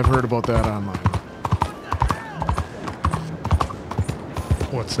 I've heard about that online.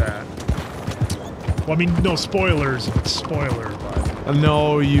 What's that? Well, I mean, no spoilers if it's spoiler, but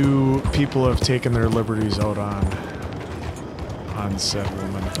No, you people have taken their liberties out on said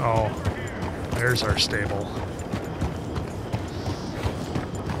woman. oh, there's our stable.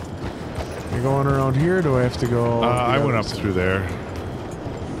 You going around here? Do I have to go? I went up through there.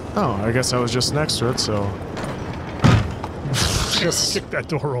 Oh, I guess I was just next to it, so. Just kick that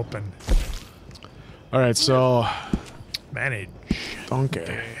door open. All right, so. Manage. Donkey.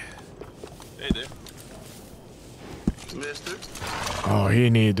 Hey there. Mister? Oh, he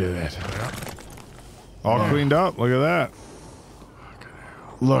needed it. All cleaned up. Look at that.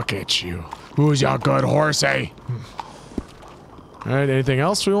 Look at you. Who's your good horse, eh? All right, anything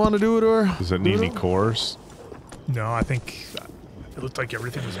else we want to do to her? Does it need any cores? No, I think it looked like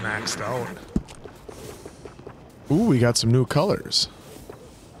everything was maxed out. Ooh, we got some new colors.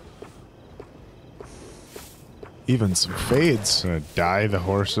 Even some fades. Gonna dye the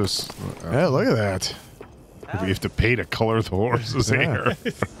horses. Yeah, look at that. We have to pay to color the horses' hair.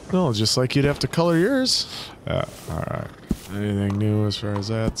 No, just like you'd have to color yours. All right. Anything new as far as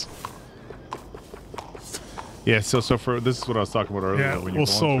that? Yeah, so for this is what I was talking about earlier. Yeah, when you're going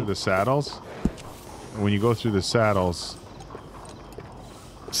through the saddles,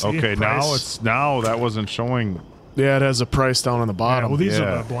 okay, now that wasn't showing. Yeah, it has a price down on the Yeah, bottom. well, these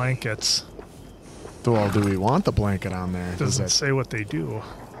are the blankets. Well, do we want the blanket on there? It doesn't say what they do.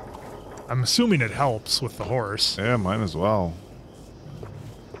 I'm assuming it helps with the horse. Yeah, might as well.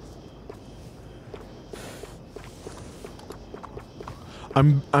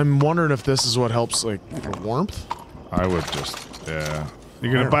 I'm wondering if this is what helps, like, for warmth. I would just, yeah.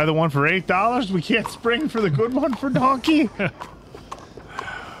 You're gonna buy the one for $8? We can't spring for the good one for Donkey.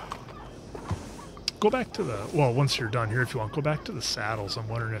 Go back to the, well, once you're done here, if you want, go back to the saddles. I'm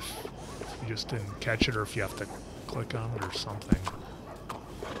wondering if you just didn't catch it or if you have to click on it or something.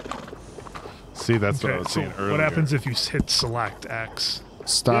 See, that's what I was saying earlier. What happens if you hit select X?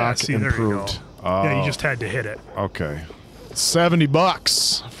 Stock see, improved. Yeah, you just had to hit it. Okay.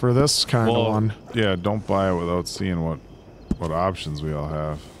 $70 for this kind of one. Yeah, don't buy it without seeing what options we all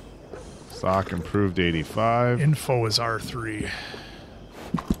have. Stock improved 85. Info is R3.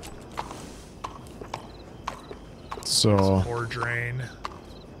 So Ore drain.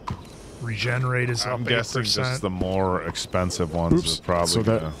 Regenerate is up 8%. I'm guessing just the more expensive ones are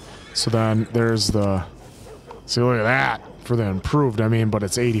probably so then there's the. See, look at that for the improved. I mean, but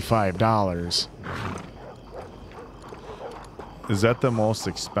it's $85. Is that the most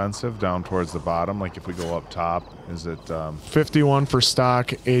expensive down towards the bottom? Like if we go up top, is it 51 for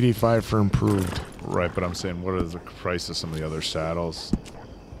stock, 85 for improved. Right, but I'm saying what is the price of some of the other saddles?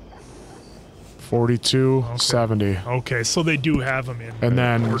 42, Okay. 70. Okay, so they do have them in And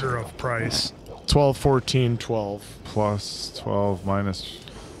then order of price. 12, 14, 12. Plus 12 minus.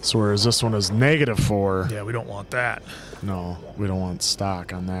 So whereas this one is -4. Yeah, we don't want that. No, we don't want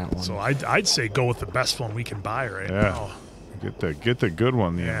stock on that one. So I'd say go with the best one we can buy right now. Get the good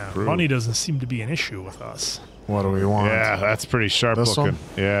one. The Yeah, improved. money doesn't seem to be an issue with us. What do we want? Yeah, that's pretty sharp This looking. one?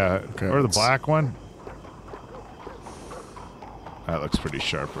 Yeah. Okay, Or the let's- black one. That looks pretty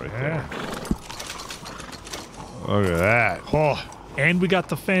sharp right there. Look at that. Oh, and we got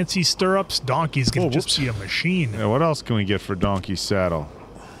the fancy stirrups. Donkey's gonna just be a machine. Yeah, what else can we get for Donkey's saddle?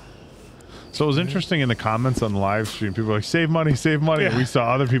 So it was interesting in the comments on the live stream. People were like, save money, save money. And we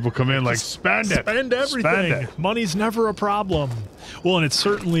saw other people come in like, spend it. Spend everything. Spend it. Money's never a problem. Well, and it's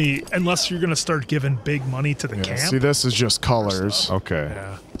certainly, unless you're going to start giving big money to the camp. See, this is just colors. Okay.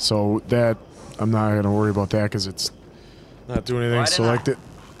 Yeah. So that, I'm not going to worry about that because it's not doing anything. So like that,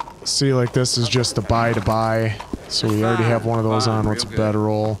 see, like this is just the buy to buy. So we already have one of those on. What's a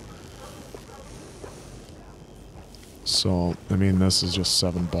bedroll? So, I mean, this is just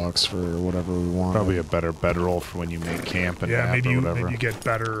 $7 for whatever we want. Probably a better bedroll for when you make camp and Yeah, nap maybe or whatever. you get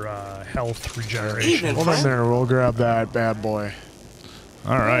better health regeneration. Hold on there. We'll grab that bad boy.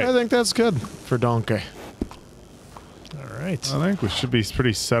 All right. I think that's good for Donkey. All right. I think we should be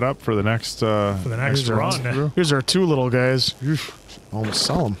pretty set up for the next next run. Here's our two little guys. Almost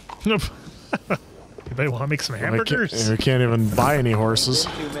sell them. Anybody want to make some hamburgers? We can't even buy any horses.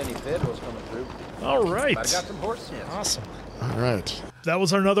 Too many Federals coming through. All right. But I got some horse sense. Awesome. All right. That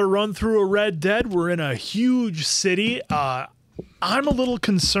was another run through a Red Dead. We're in a huge city. I'm a little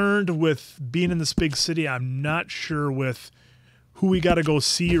concerned with being in this big city. I'm not sure with who we got to go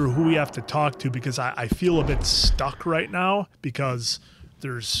see or who we have to talk to because I feel a bit stuck right now because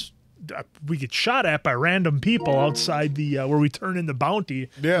we get shot at by random people outside the where we turn in the bounty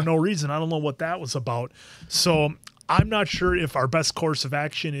for no reason. I don't know what that was about. So I'm not sure if our best course of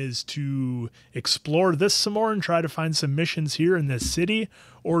action is to explore this some more and try to find some missions here in this city,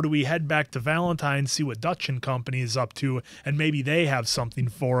 or do we head back to Valentine, see what Dutch and Company is up to, and maybe they have something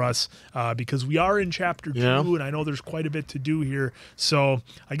for us because we are in Chapter 2, and I know there's quite a bit to do here. So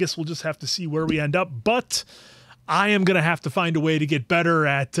I guess we'll just have to see where we end up. But I am going to have to find a way to get better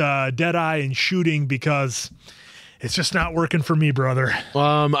at Deadeye and shooting because it's just not working for me, brother.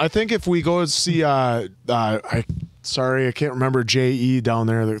 I think if we go see, sorry, I can't remember JE down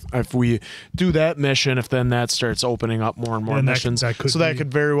there. If we do that mission, if then that starts opening up more and more missions, that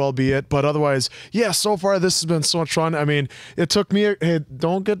could very well be it. But otherwise, yeah, so far this has been so much fun. I mean, it took me,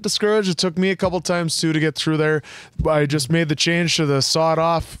 don't get discouraged. It took me a couple times too to get through there. I just made the change to the sawed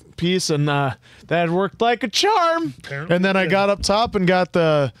off piece and that worked like a charm. Apparently and then I got up top and got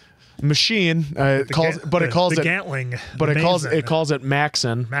the machine. It calls it Gantling. But it calls it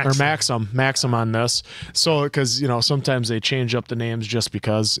Maxim on this. So because sometimes they change up the names just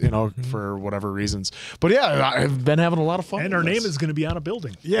because for whatever reasons. But yeah, I've been having a lot of fun. And our name is going to be on a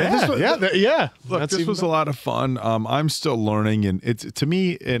building. Yeah. Look, this was a lot of fun. I'm still learning, and it's to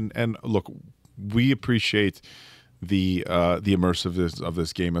me. And look, we appreciate the immersiveness of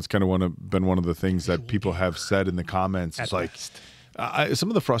this game. That's kind of been one of the things that people have said in the comments. It's like. Some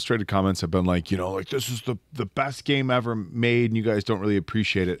of the frustrated comments have been like, this is the best game ever made and you guys don't really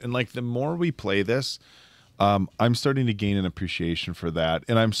appreciate it. And like the more we play this, I'm starting to gain an appreciation for that.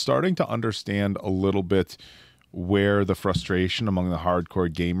 And I'm starting to understand a little bit where the frustration among the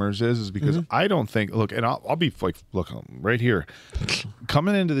hardcore gamers is because I don't think, look, and I'll be like, look, right here.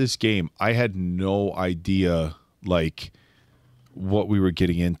 Coming into this game, I had no idea like what we were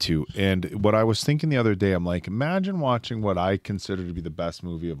getting into. And what I was thinking the other day, I'm like, imagine watching what I consider to be the best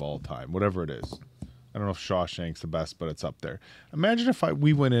movie of all time, whatever it is. I don't know if Shawshank's the best, but it's up there. Imagine if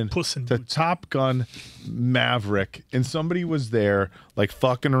we went in to Top Gun Maverick and somebody was there like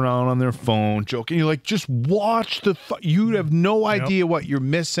fucking around on their phone, joking. You're like, just watch you have no idea what you're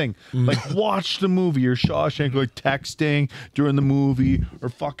missing. Like watch the movie or Shawshank like texting during the movie or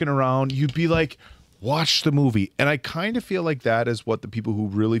fucking around. You'd be like, watch the movie. And I kind of feel like that is what the people who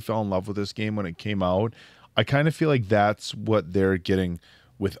really fell in love with this game when it came out, I kind of feel like that's what they're getting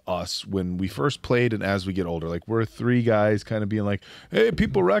with us when we first played and as we get older. Like we're three guys kind of being like, hey,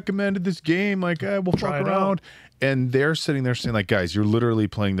 people recommended this game. Like, hey, we'll fuck around. And they're sitting there saying like, guys, you're literally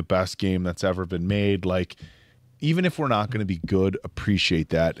playing the best game that's ever been made. Like, even if we're not going to be good, appreciate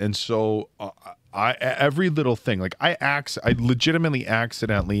that. And so every little thing, like I legitimately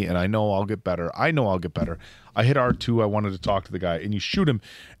accidentally, and I know I'll get better. I hit R2. I wanted to talk to the guy, and you shoot him,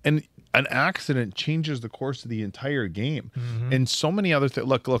 and an accident changes the course of the entire game. And so many other things.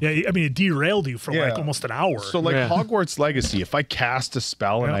 Look. Yeah, I mean, it derailed you for like almost an hour. So like Hogwarts Legacy, if I cast a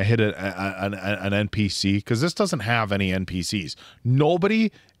spell and I hit an NPC, because this doesn't have any NPCs.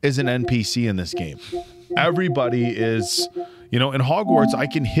 Nobody is an NPC in this game. Everybody is, in Hogwarts, I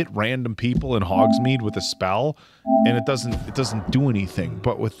can hit random people in Hogsmeade with a spell, and it doesn't do anything.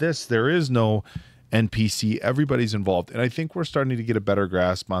 But with this, there is no NPC, everybody's involved. And I think we're starting to get a better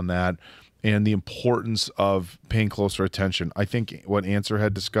grasp on that and the importance of paying closer attention. I think what Answer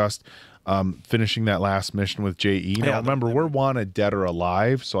had discussed, finishing that last mission with J.E. Now, remember, we're wanted dead or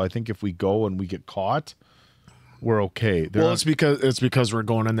alive, so I think if we go and we get caught, we're okay. Well, it's because we're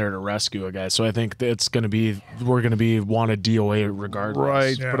going in there to rescue a guy. So I think we're going to be wanted DOA regardless.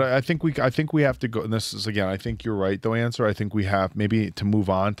 Right, yeah. But I think we have to go. And this is again, I think you're right though, Answer. I think we have maybe to move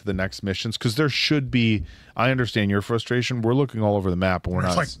on to the next missions because there should be. I understand your frustration. We're looking all over the map and we're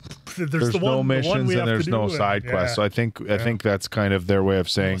not. Like, there's no missions and there's no side quests. So I think that's kind of their way of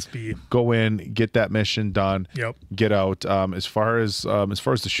saying go in, get that mission done, get out. As far as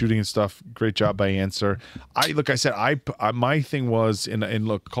the shooting and stuff, great job by Answer. I said, my thing was, and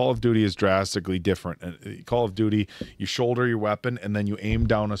look, Call of Duty is drastically different. Call of Duty, you shoulder your weapon and then you aim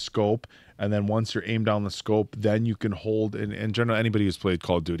down a scope, and then once you're aimed down the scope, then you can hold. And in general, anybody who's played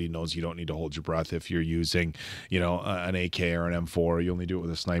Call of Duty knows you don't need to hold your breath if you're using, an AK or an M4. You only do it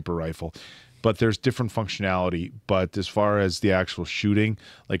with a sniper rifle. But there's different functionality. But as far as the actual shooting,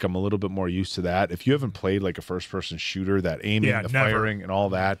 like I'm a little bit more used to that. If you haven't played like a first-person shooter, that aiming, firing, and all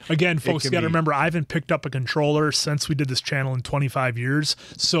that. Again, folks, you got to remember, I haven't picked up a controller since we did this channel in 25 years.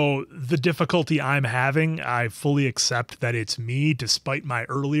 So the difficulty I'm having, I fully accept that it's me, despite my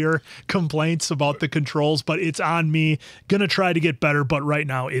earlier complaints about the controls. But it's on me. Gonna try to get better, but right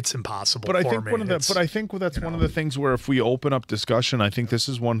now it's impossible. But I think that's one of the things where if we open up discussion, I think this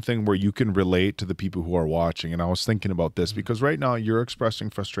is one thing where you can relate to the people who are watching. And I was thinking about this because right now you're expressing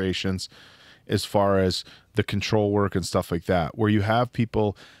frustrations as far as the control work and stuff like that, where you have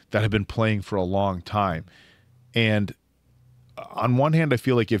people that have been playing for a long time. And on one hand, I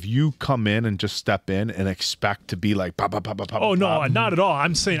feel like if you come in and just step in and expect to be like, pop, oh, no, not at all.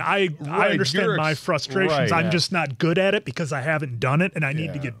 I'm saying I understand my frustrations. I'm just not good at it because I haven't done it and I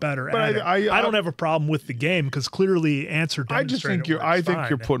need to get better at it. I don't have a problem with the game because clearly Answer demonstrated I think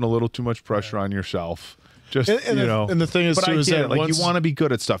you're putting a little too much pressure on yourself. Just, and the thing is, too, is that like you want to be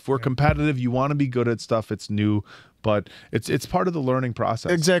good at stuff. We're competitive. You want to be good at stuff. It's new, but it's part of the learning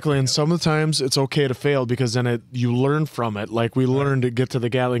process. Exactly. And some of the times it's okay to fail because then you learn from it. Like we learned to get to the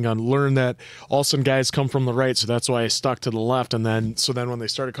Gatling gun, learn that all of a sudden guys come from the right, so that's why I stuck to the left. And then when they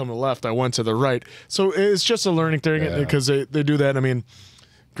started coming to the left, I went to the right. So it's just a learning thing because they do that. I mean,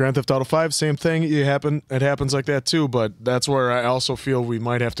 Grand Theft Auto 5, same thing. It happens like that too, but that's where I also feel we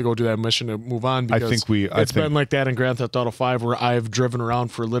might have to go do that mission to move on because it's been like that in Grand Theft Auto 5 where I've driven around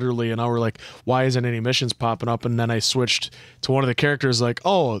for literally an hour like, why isn't any missions popping up? And then I switched to one of the characters like,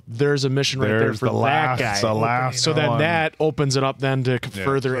 oh, there's a mission right there for that guy. So then that opens it up then to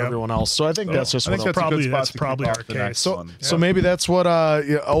further everyone else. So I think that's just that's probably our case. So maybe that's what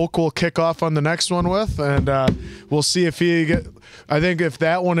Oak will kick off on the next one with, and we'll see if I think if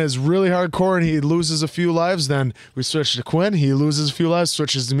that one is really hardcore and he loses a few lives, then we switch to Quinn. He loses a few lives,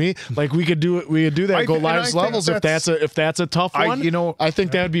 switches to me. Like we could do it. We could do that. Go lives levels if that's a tough one. I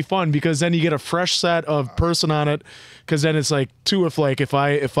think that would be fun because then you get a fresh set of person on it. Because then it's like if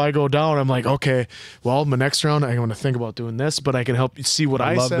I go down, I'm like, okay, well, my next round I'm going to think about doing this, but I can help you see what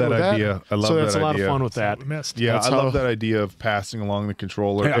I said with that. I love so that's that a lot idea. of fun with that. I love that idea of passing along the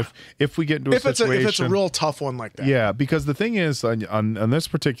controller. Yeah. If we get into a situation, if it's a real tough one like that. Yeah, because the thing is on this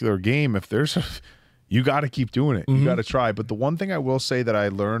particular game, if there's you got to keep doing it. You got to try. But the one thing I will say that I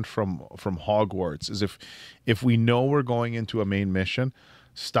learned from Hogwarts is if we know we're going into a main mission,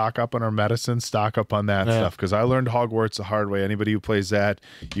 stock up on our medicine, stock up on that stuff. Because I learned Hogwarts the hard way. Anybody who plays that,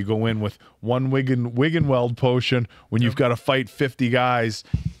 you go in with one Wiggenweld potion when you've got to fight 50 guys.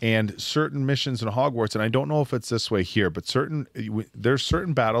 And certain missions in Hogwarts, and I don't know if it's this way here, but there's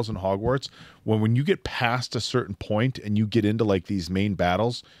certain battles in Hogwarts when you get past a certain point and you get into like these main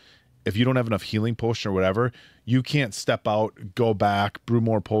battles, if you don't have enough healing potion or whatever, you can't step out, go back, brew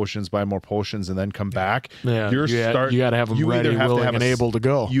more potions, buy more potions, and then come back. Yeah, you got to have them ready, willing, and able to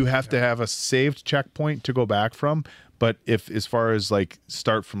go. You have to have a saved checkpoint to go back from. But if, as far as like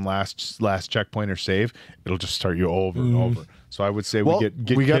start from last checkpoint or save, it'll just start you over and over. So I would say we get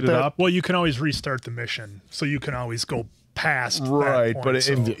kitted up. Well, you can always restart the mission, so you can always go past right, that point,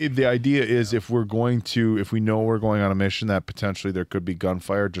 but if the idea is if we know we're going on a mission that potentially there could be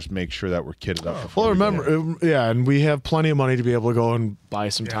gunfire, just make sure that we're kitted up. Well, remember, and we have plenty of money to be able to go and buy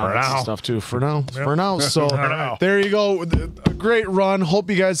some tonics and stuff too. For now. So there you go, a great run. Hope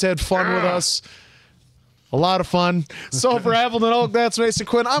you guys had fun with us. A lot of fun. So for Appleton Oak, that's Mason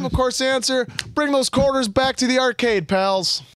Quinn. I'm of course Answer. Bring those quarters back to the arcade, pals.